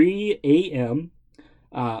 3 a.m.,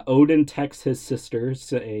 Odin texts his sister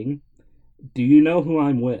saying, "Do you know who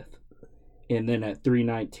I'm with?" And then at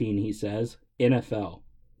 3:19 he says, "NFL,"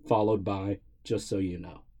 followed by "just so you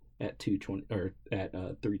know" at 2:20 or at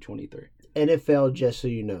 3:23. NFL, just so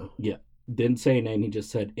you know. Yeah, didn't say a name. He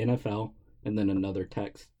just said NFL, and then another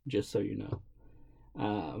text, "just so you know."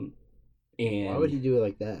 And why would he do it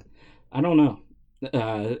like that? I don't know.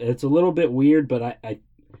 It's a little bit weird, but I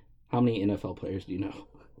how many NFL players do you know?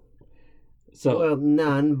 So well,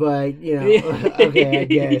 none, but okay, I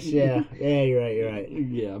guess, yeah, you're right.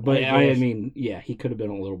 Yeah, but I mean, yeah, he could have been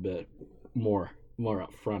a little bit more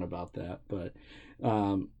upfront about that, but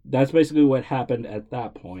that's basically what happened at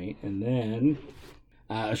that point. And then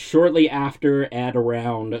shortly after, at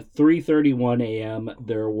around 3:31 a.m.,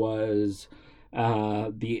 there was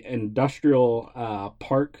the industrial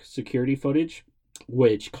park security footage,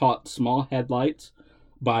 which caught small headlights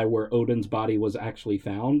by where Odin's body was actually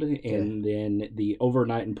found. And then the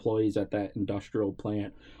overnight employees at that industrial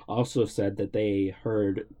plant also said that they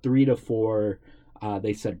heard 3 to 4,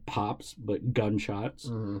 they said pops, but gunshots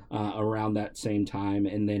around that same time.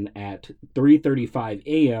 And then at 3:35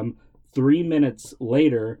 a.m., 3 minutes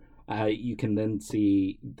later, you can then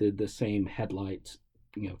see the same headlights,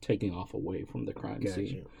 taking off away from the crime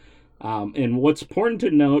scene. And what's important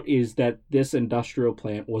to note is that this industrial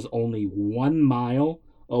plant was only 1 mile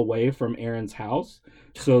away from Aaron's house.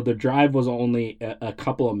 So the drive was only a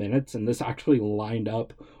couple of minutes, and this actually lined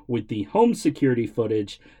up with the home security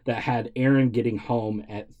footage that had Aaron getting home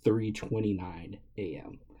at 3:29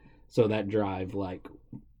 a.m. So that drive, like,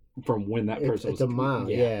 from when that person it's a mile.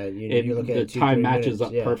 Yeah, you're looking the at time matches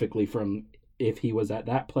minutes, up perfectly from if he was at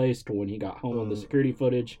that place to when he got home on the security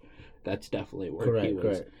footage. That's definitely where he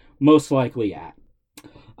was most likely at.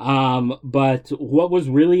 But what was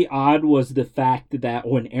really odd was the fact that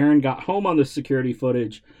when Aaron got home on the security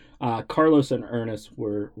footage, Carlos and Ernest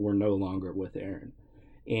were no longer with Aaron.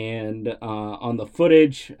 And on the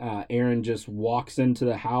footage, Aaron just walks into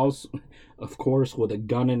the house, of course, with a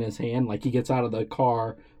gun in his hand. Like, he gets out of the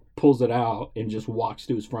car, pulls it out, and just walks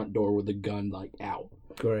to his front door with the gun, like, out.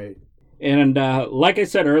 Great. And like I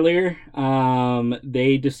said earlier, when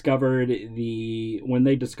they discovered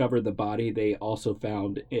the body, they also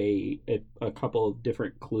found a couple of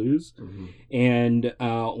different clues. And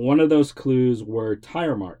one of those clues were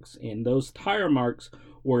tire marks. And those tire marks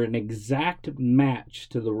were an exact match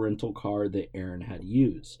to the rental car that Aaron had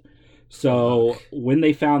used. So when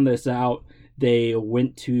they found this out, they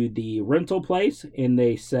went to the rental place, and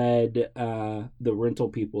they said the rental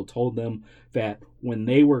people told them that when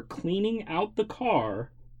they were cleaning out the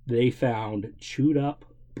car, they found chewed up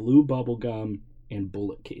blue bubble gum and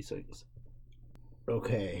bullet casings.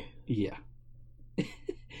 Okay. Yeah.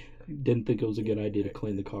 Didn't think it was a good idea to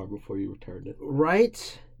clean the car before you returned it.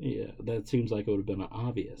 Right? Yeah, that seems like it would have been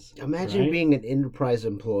obvious. Imagine being an Enterprise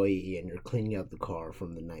employee and you're cleaning out the car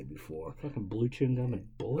from the night before. Fucking blue chewing gum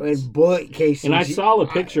and bullets. And bullet casings. And I saw a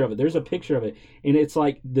picture of it. There's a picture of it. And it's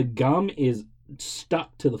like the gum is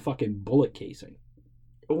stuck to the fucking bullet casing.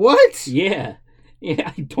 What? Yeah.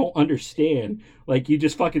 Yeah, I don't understand. Like, you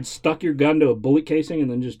just fucking stuck your gun to a bullet casing and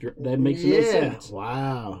then just... That makes no sense.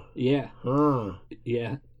 Wow. Yeah. Huh.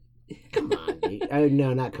 Yeah. Come on, dude.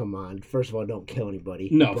 No, not come on. First of all, don't kill anybody.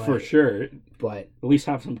 No, for sure. But at least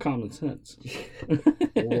have some common sense.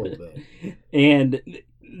 A little bit. And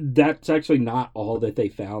that's actually not all that they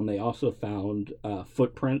found. They also found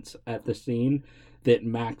footprints at the scene that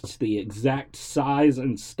matched the exact size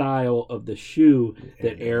and style of the shoe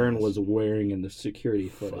that Aaron was wearing in the security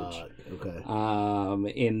footage. Okay.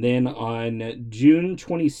 And then on June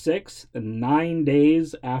 26th, 9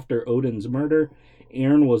 days after Odin's murder,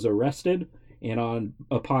 Aaron was arrested, and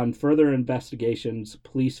upon further investigations,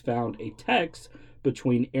 police found a text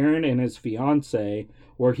between Aaron and his fiancée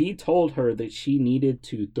where he told her that she needed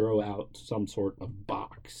to throw out some sort of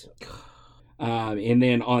box. And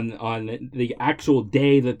then on the actual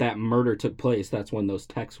day that murder took place, that's when those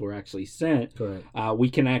texts were actually sent. Correct. We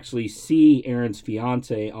can actually see Aaron's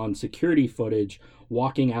fiance on security footage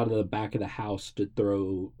walking out of the back of the house to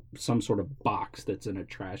throw some sort of box that's in a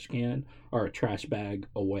trash can or a trash bag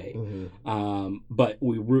away. Mm-hmm. But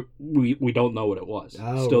we don't know what it was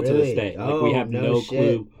still to this day. Like, we have no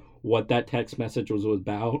clue what that text message was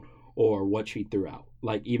about or what she threw out.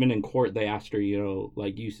 Like, even in court, they asked her,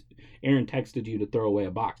 Aaron texted you to throw away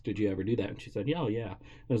a box. Did you ever do that? And she said, yeah. And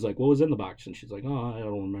I was like, what was in the box? And she's like, oh, I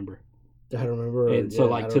don't remember. I don't remember. And so,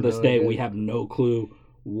 to this day, we have no clue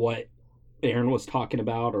what Aaron was talking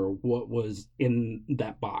about or what was in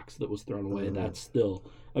that box that was thrown away. That's still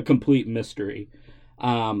a complete mystery.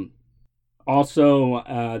 Also,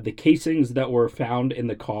 the casings that were found in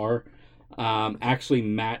the car actually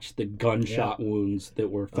matched the gunshot wounds that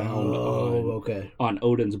were found on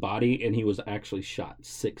Odin's body, and he was actually shot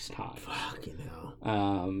 6 times. Fucking hell.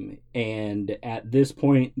 And at this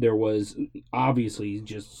point, there was obviously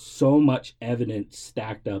just so much evidence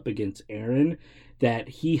stacked up against Aaron that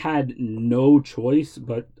he had no choice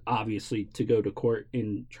but obviously to go to court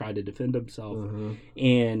and try to defend himself.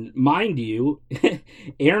 And mind you,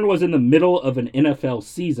 Aaron was in the middle of an NFL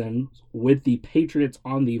season with the Patriots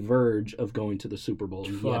on the verge of going to the Super Bowl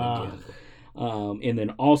yet again. And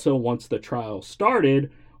then also once the trial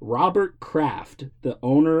started, Robert Kraft, the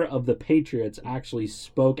owner of the Patriots, actually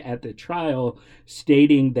spoke at the trial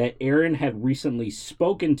stating that Aaron had recently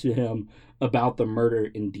spoken to him about the murder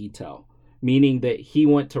in detail. Meaning that he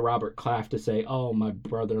went to Robert Kraft to say, oh, my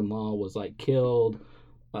brother-in-law was, like, killed.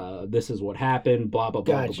 This is what happened, blah, blah,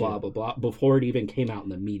 blah, blah, blah, blah, before it even came out in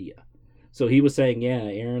the media. So he was saying, yeah,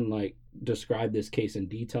 Aaron, like, described this case in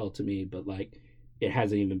detail to me, but, like, it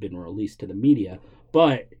hasn't even been released to the media.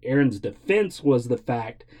 But Aaron's defense was the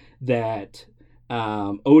fact that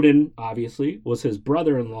Odin, obviously, was his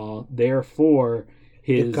brother-in-law. Therefore,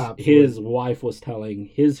 his wife was telling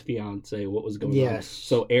his fiance what was going on.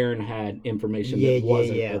 So Aaron had information that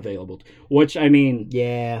wasn't available. Which, I mean...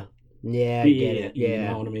 I get it. You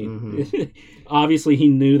know what I mean? Obviously, he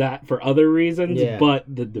knew that for other reasons, but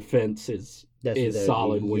the defense is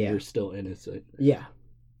solid when you're still innocent. Yeah.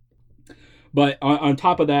 But on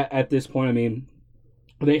top of that, at this point, I mean,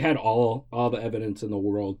 they had all the evidence in the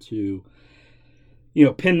world to,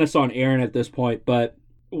 pin this on Aaron at this point. But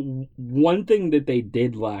one thing that they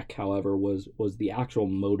did lack, however, was the actual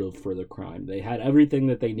motive for the crime. They had everything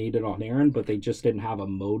that they needed on Aaron, but they just didn't have a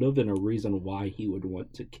motive and a reason why he would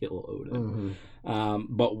want to kill Odin.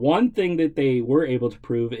 But one thing that they were able to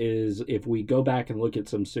prove is if we go back and look at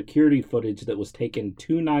some security footage that was taken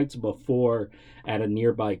 2 nights before at a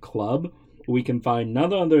nearby club, we can find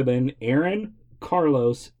none other than Aaron,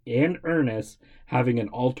 Carlos, and Ernest having an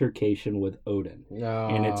altercation with Odin.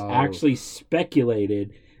 And it's actually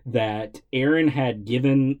speculated that Aaron had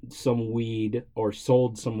given some weed or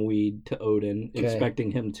sold some weed to Odin,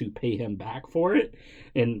 expecting him to pay him back for it.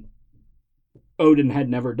 And Odin had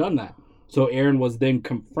never done that. So Aaron was then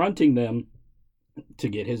confronting them to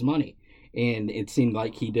get his money. And it seemed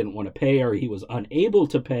like he didn't want to pay or he was unable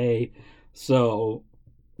to pay. So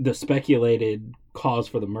the speculated cause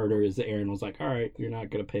for the murder is that Aaron was like, all right, you're not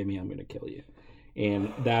going to pay me, I'm going to kill you.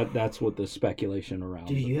 And that's what the speculation around.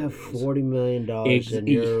 Dude, you have $40 million and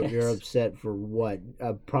you're upset for what?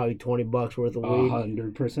 Probably $20 worth of weed.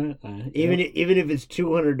 100%. Even if it's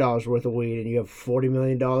 $200 worth of weed and you have $40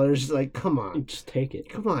 million, like, come on, just take it.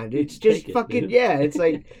 Come on, it's just fucking it's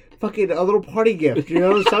like fucking a little party gift,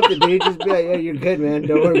 something, dude. Just be like, yeah, you're good, man.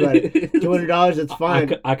 Don't worry about it. $200, it's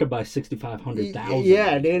fine. I could buy 6,500,000.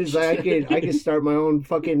 Yeah, dude. It's like I could start my own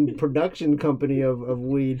fucking production company of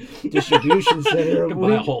weed distribution center. I could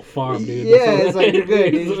buy a whole farm, dude. Yeah, it's like you're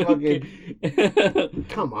good. Dude. Fucking,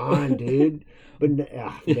 come on, dude. But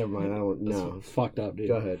never mind. I don't know. Fucked up, dude.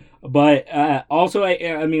 Go ahead. But also,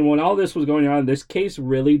 I mean, when all this was going on, this case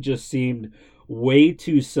really just seemed way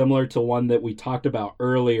too similar to one that we talked about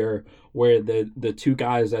earlier, where the 2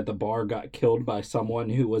 guys at the bar got killed by someone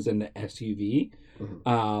who was in the SUV,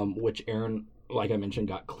 which Aaron, like I mentioned,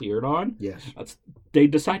 got cleared on. Yes. They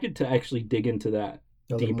decided to actually dig into that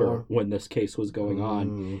deeper when this case was going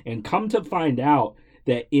on, and come to find out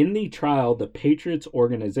that in the trial, the Patriots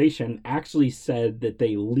organization actually said that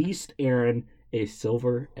they leased Aaron a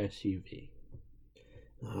silver SUV.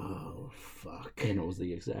 Oh, fuck. And it was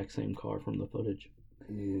the exact same car from the footage.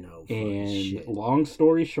 No and shit. Long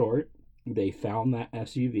story short, they found that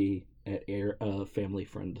SUV at a family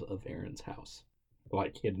friend of Aaron's house,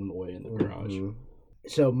 like hidden away in the garage.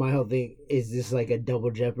 So my whole thing is this like a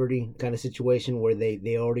double jeopardy kind of situation where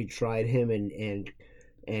they already tried him and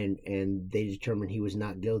they determined he was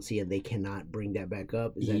not guilty and they cannot bring that back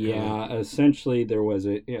up. Is that essentially there was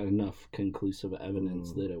enough conclusive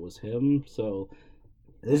evidence that it was him. So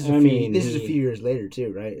this is a few years later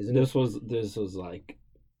too, right? Isn't this was like,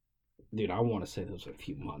 dude, I want to say this was a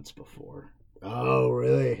few months before. Oh,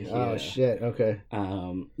 really? Yeah. Oh, shit. Okay.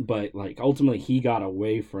 But like ultimately he got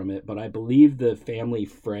away from it. But I believe the family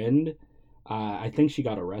friend, I think she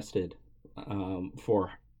got arrested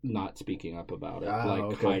for not speaking up about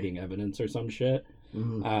it, hiding evidence or some shit.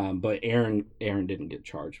 But Aaron didn't get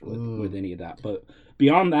charged with any of that. But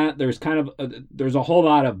beyond that, there's kind of there's a whole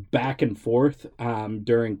lot of back and forth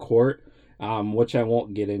during court. which I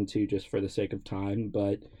won't get into just for the sake of time.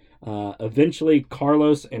 But eventually,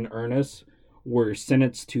 Carlos and Ernest were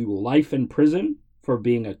sentenced to life in prison for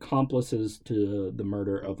being accomplices to the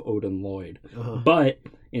murder of Odin Lloyd. But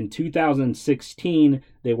in 2016,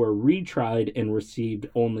 they were retried and received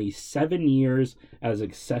only 7 years as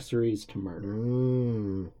accessories to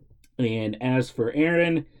murder. And as for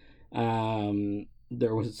Aaron,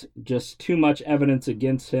 there was just too much evidence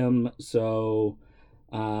against him, so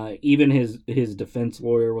even his defense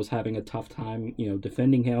lawyer was having a tough time,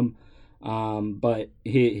 defending him. But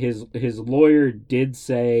his lawyer did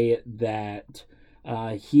say that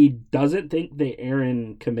he doesn't think that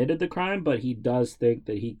Aaron committed the crime, but he does think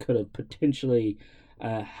that he could have potentially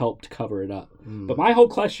helped cover it up. But my whole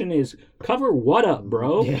question is, cover what up,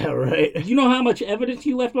 bro? Yeah, right. You know how much evidence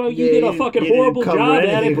you left behind? You did a fucking horrible job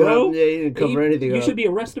at it, bro. Yeah, you didn't cover anything up. You should be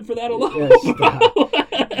arrested for that alone.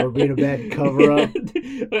 For being a bad cover-up.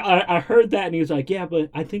 I heard that, and he was like, yeah, but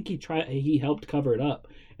I think he helped cover it up.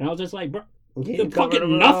 And I was just like, bro,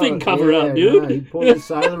 fucking nothing covered up, dude. He pulled the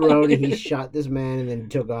side of the road and he shot this man and then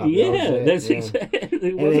took off. Yeah, that's exactly.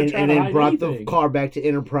 And then brought the car back to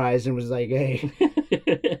Enterprise and was like, "Hey,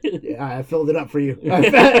 I filled it up for you. I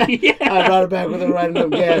brought it back with a right enough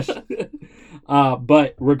gas."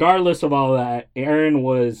 But regardless of all that, Aaron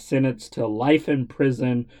was sentenced to life in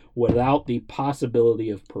prison without the possibility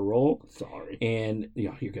of parole. Sorry. And,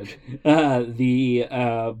 you're good.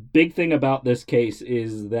 The big thing about this case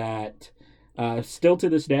is that still to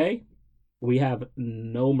this day, we have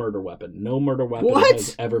no murder weapon. No murder weapon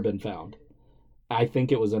has ever been found. I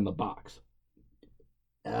think it was in the box.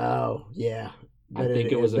 Oh, yeah. I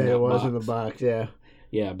think it was in that box. It was in the box, yeah.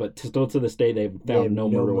 Yeah, but still to this day, they've found no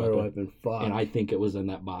murder weapon. Fuck. And I think it was in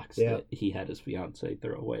that box that he had his fiance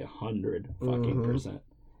throw away 100%.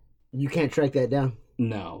 You can't track that down.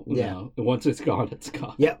 No. Once it's gone, it's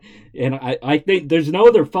gone. Yep. And I think there's no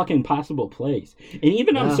other fucking possible place. And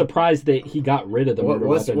even I'm surprised that he got rid of the murder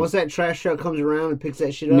weapon. Once that trash truck comes around and picks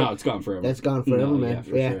that shit up. No, it's gone forever. That's gone forever, man.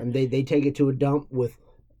 Yeah, sure. And they take it to a dump with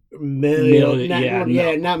millions.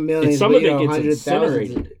 Not millions. Some of it gets hundreds,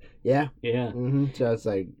 incinerated. Thousands. Yeah. So it's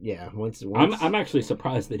like, once I'm actually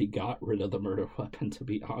surprised that he got rid of the murder weapon, to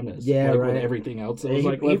be honest. Yeah, right. With everything else that was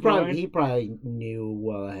he probably knew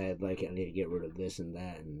well ahead, like, I need to get rid of this and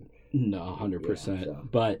that. And no,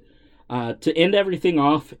 100%. But to end everything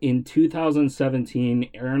off, in 2017,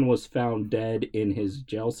 Aaron was found dead in his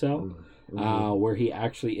jail cell, where he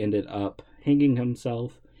actually ended up hanging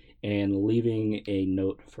himself and leaving a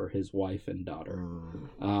note for his wife and daughter.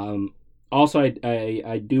 Also,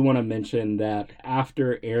 I do want to mention that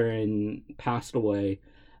after Aaron passed away,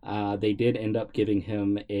 they did end up giving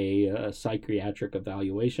him a psychiatric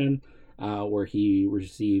evaluation where he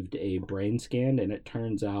received a brain scan, and it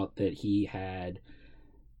turns out that he had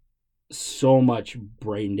so much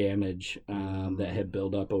brain damage that had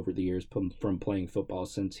built up over the years from playing football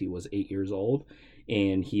since he was 8 years old,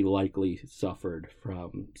 and he likely suffered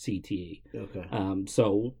from CTE. Okay.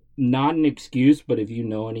 So not an excuse, but if you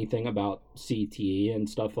know anything about CTE and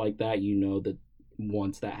stuff like that, you know that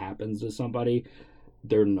once that happens to somebody,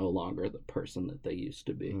 they're no longer the person that they used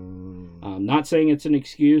to be. Not saying it's an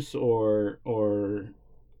excuse or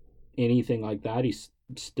anything like that. He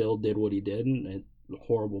still did what he did, and a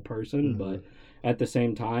horrible person, but at the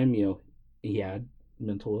same time, he had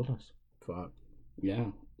mental illness. Fuck.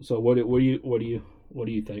 Yeah. So what do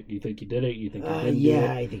you think? You think he did it? You think he didn't do it?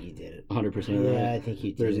 I think he did it. 100% right? Yeah, I think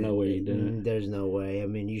he did. There's no way he did it. There's no way. I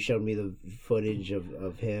mean, you showed me the footage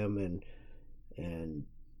of him, and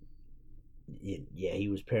yeah, he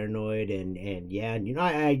was paranoid, and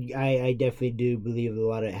I definitely do believe a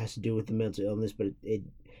lot of it has to do with the mental illness, but it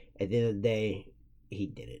at the end of the day, he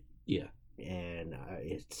did it. Yeah. And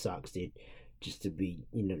it sucks, dude, just to be,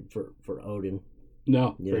 for Odin.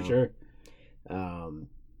 No, for sure.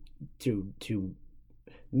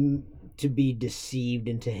 To be deceived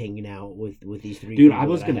into hanging out with these three dude, people. I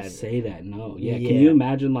was gonna say that. No, yeah. Can you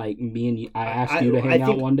imagine, like, me and you? I asked you to hang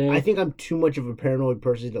out one day. I think I'm too much of a paranoid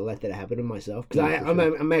person to let that happen to myself, because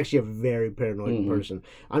I'm actually a very paranoid person.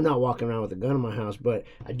 I'm not walking around with a gun in my house, but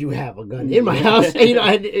I do have a gun in my house.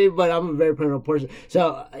 But I'm a very paranoid person.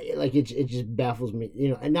 So like it just baffles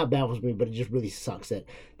me. And not baffles me, but it just really sucks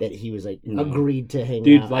that he was like agreed to hang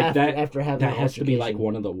out. Like after having that has to be like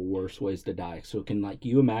one of the worst ways to die. So can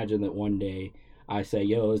you imagine that one day I say,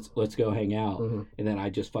 yo, let's go hang out, and then I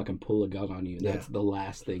just fucking pull a gun on you, and that's the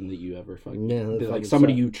last thing that you ever fucking like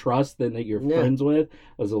somebody you trust and that you're friends with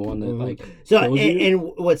was the one that kills you. And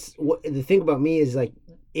what the thing about me is, like,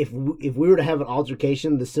 if we were to have an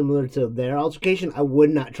altercation similar to their altercation, I would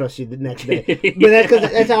not trust you the next day. But that's because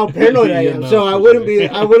that's how paranoid I am. So I wouldn't be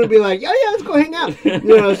like, oh yeah, let's go hang out.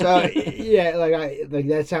 So yeah, like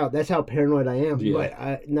that's how paranoid I am. Yeah.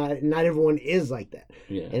 But not everyone is like that.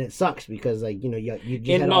 Yeah. And it sucks because like you just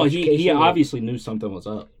had an altercation. He obviously knew something was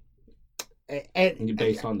up. And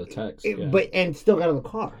based on the text, and still got in the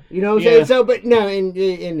car. You know what I'm saying? So, but no,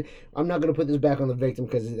 and I'm not gonna put this back on the victim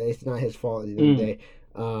because it's not his fault at the end of the day.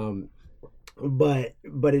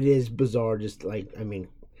 But it is bizarre. Just like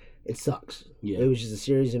it sucks. Yeah. It was just a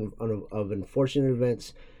series of unfortunate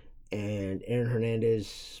events, and Aaron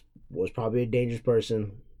Hernandez was probably a dangerous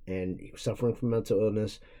person and suffering from mental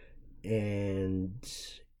illness, and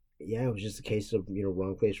yeah, it was just a case of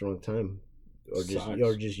wrong place, wrong time. Or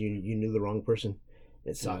just you knew the wrong person.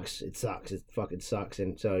 It sucks. Yeah. It sucks. It fucking sucks.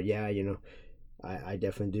 And so I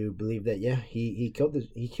definitely do believe that. Yeah, he killed him.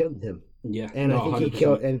 Yeah, and I think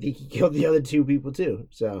 100%. he killed the other two people too.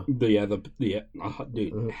 So dude.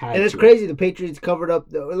 Mm-hmm. And it's crazy. The Patriots covered up.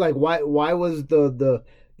 Like why was the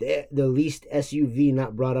leased SUV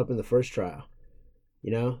not brought up in the first trial?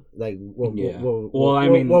 Like what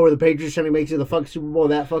were the Patriots trying to make to the Super Bowl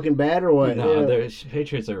that fucking bad or what? No, the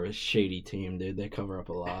Patriots are a shady team, dude. They cover up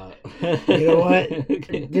a lot. You know what?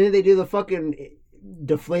 Didn't they do the fucking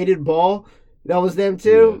deflated ball? That was them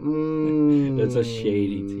too. It's a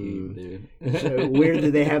shady team, dude. So weird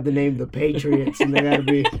that they have the name the Patriots and they gotta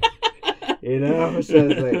be, So it's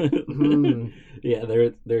like, Yeah,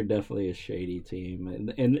 they're definitely a shady team,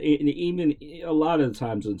 and even a lot of the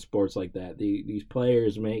times in sports like that, these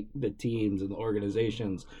players make the teams and the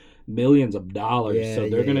organizations millions of dollars, so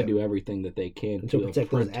they're going to do everything that they can to protect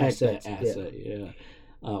that asset.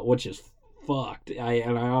 Which is fucked. I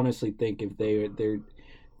honestly think if they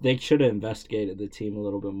should have investigated the team a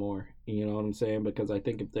little bit more. You know what I'm saying? Because I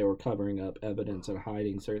think if they were covering up evidence and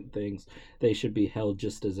hiding certain things, they should be held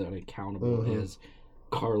just as unaccountable as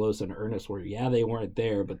Carlos and Ernest were. Yeah, they weren't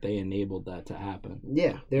there, but they enabled that to happen.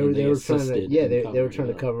 Yeah, they were trying to. Yeah, they were trying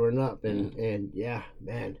to cover it up, and yeah,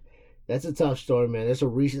 man, that's a tough story, man. That's a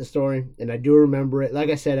recent story, and I do remember it. Like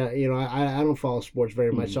I said, I don't follow sports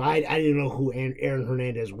very much, so I didn't know who Aaron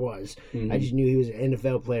Hernandez was. I just knew he was an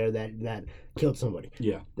NFL player that killed somebody.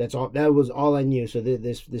 Yeah, that's all. That was all I knew. So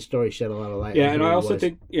this story shed a lot of light. Yeah, and I also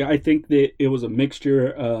think that it was a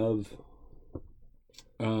mixture of,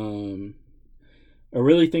 I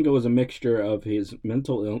really think it was a mixture of his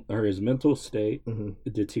mental state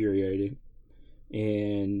deteriorating,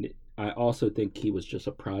 and I also think he was just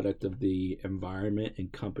a product of the environment and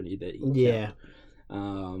company that he kept.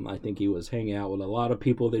 I think he was hanging out with a lot of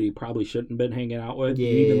people that he probably shouldn't have been hanging out with.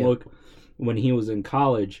 Look, when he was in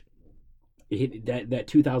college, that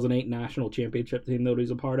 2008 national championship team that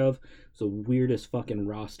he's a part of, it's the weirdest fucking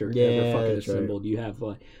roster ever fucking assembled. Right. You have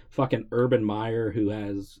like fucking Urban Meyer, who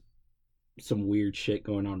has some weird shit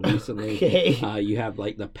going on recently. You have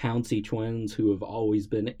like the Pouncey twins, who have always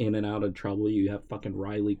been in and out of trouble. You have fucking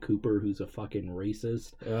Riley Cooper, who's a fucking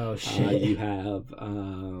racist. Oh shit. You have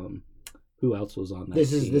who else was on that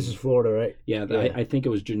team? This is Florida, right? Yeah. I think it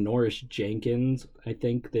was Janoris Jenkins. I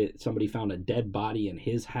think that somebody found a dead body in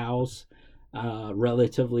his house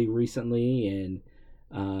relatively recently, and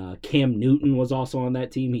Cam Newton was also on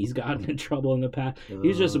that team. He's gotten in trouble in the past.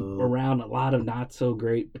 He's just around a lot of not so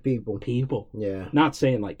great people. Yeah. Not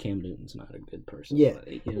saying like Cam Newton's not a good person. Yeah.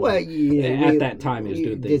 But, at that time, he was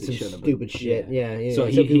doing things he shouldn't have. Stupid shit. Yeah. So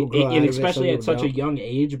and especially at such a young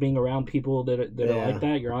age, being around people that are like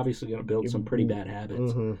that, you're obviously going to build some pretty bad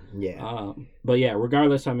habits. Mm-hmm. Yeah. But yeah,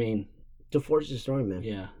 regardless, I mean, it's a fortunate story, man.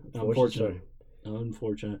 Yeah. Unfortunate.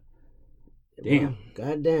 Damn. Wow.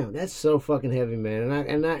 God damn. That's so fucking heavy, man.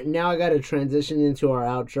 And now I got to transition into our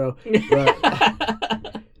outro.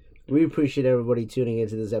 But we appreciate everybody tuning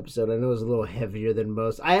into this episode. I know it's a little heavier than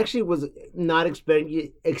most. I actually was not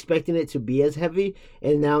expecting it to be as heavy.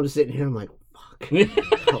 And now I'm sitting here, I'm like, fuck. I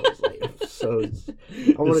was like, I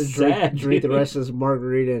want to drink the rest of this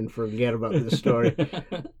margarita and forget about this story.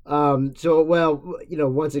 So, well,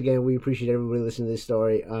 once again, we appreciate everybody listening to this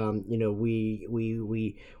story. We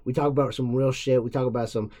talk about some real shit. We talk about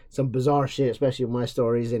some bizarre shit, especially with my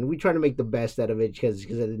stories, and we try to make the best out of it because at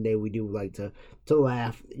the end of the day, we do like to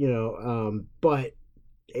laugh, but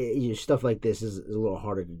stuff like this is a little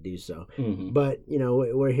harder to do so. Mm-hmm. But,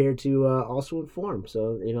 we're here to also inform.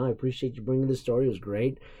 So, I appreciate you bringing this story. It was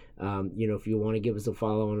great. If you want to give us a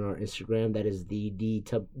follow on our Instagram, that is blah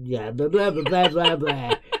blah blah blah blah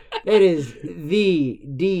blah. That is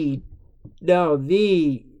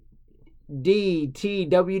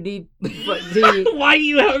DTWD. Why do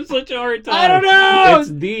you have such a hard time? I don't know. It's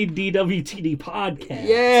the DWTD podcast.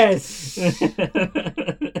 Yes.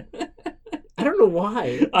 I don't know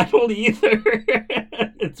why. I don't either.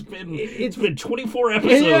 It's been 24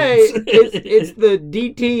 episodes. Yeah, it's the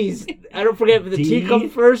DTs. I don't forget if the T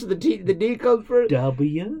comes first. The D comes first.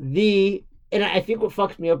 W. And I think what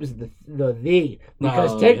fucks me up is the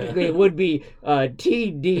because technically it would be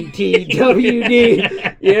TDTWD,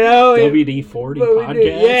 you know, WD-40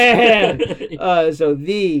 podcast. Yeah. So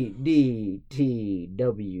the DTWD.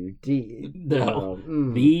 No,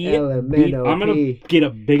 I'm gonna get a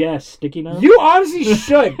big ass sticky note. You honestly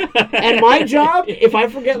should. At my job, if I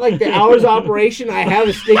forget like the hours of operation, I have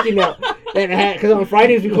a sticky note because on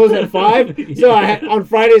Fridays we close at 5. So on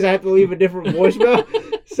Fridays I have to leave a different voicemail.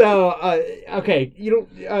 So okay, you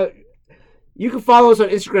can follow us on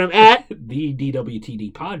Instagram at the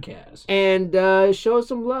DWTD podcast and show us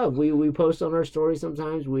some love. We post on our stories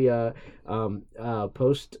sometimes. We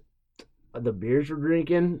post the beers we're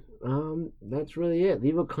drinking. That's really it.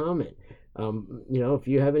 Leave a comment. If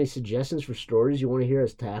you have any suggestions for stories you want to hear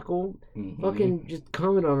us tackle, fucking just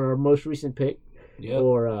comment on our most recent pick. Yep.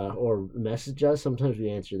 Or message us. Sometimes we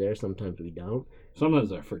answer there, sometimes we don't.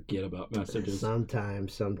 Sometimes I forget about messages.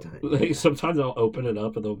 Sometimes. Like, sometimes I'll open it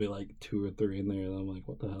up and there'll be like 2 or 3 in there, and I'm like,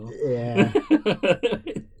 what the hell? Yeah.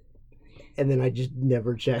 And then I just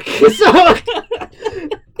never check.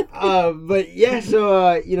 But yeah,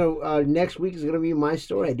 so next week is gonna be my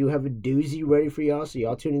story. I do have a doozy ready for y'all, so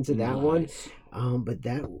y'all tune into that one. But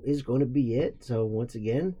that is going to be it. So once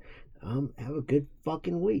again, have a good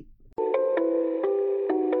fucking week.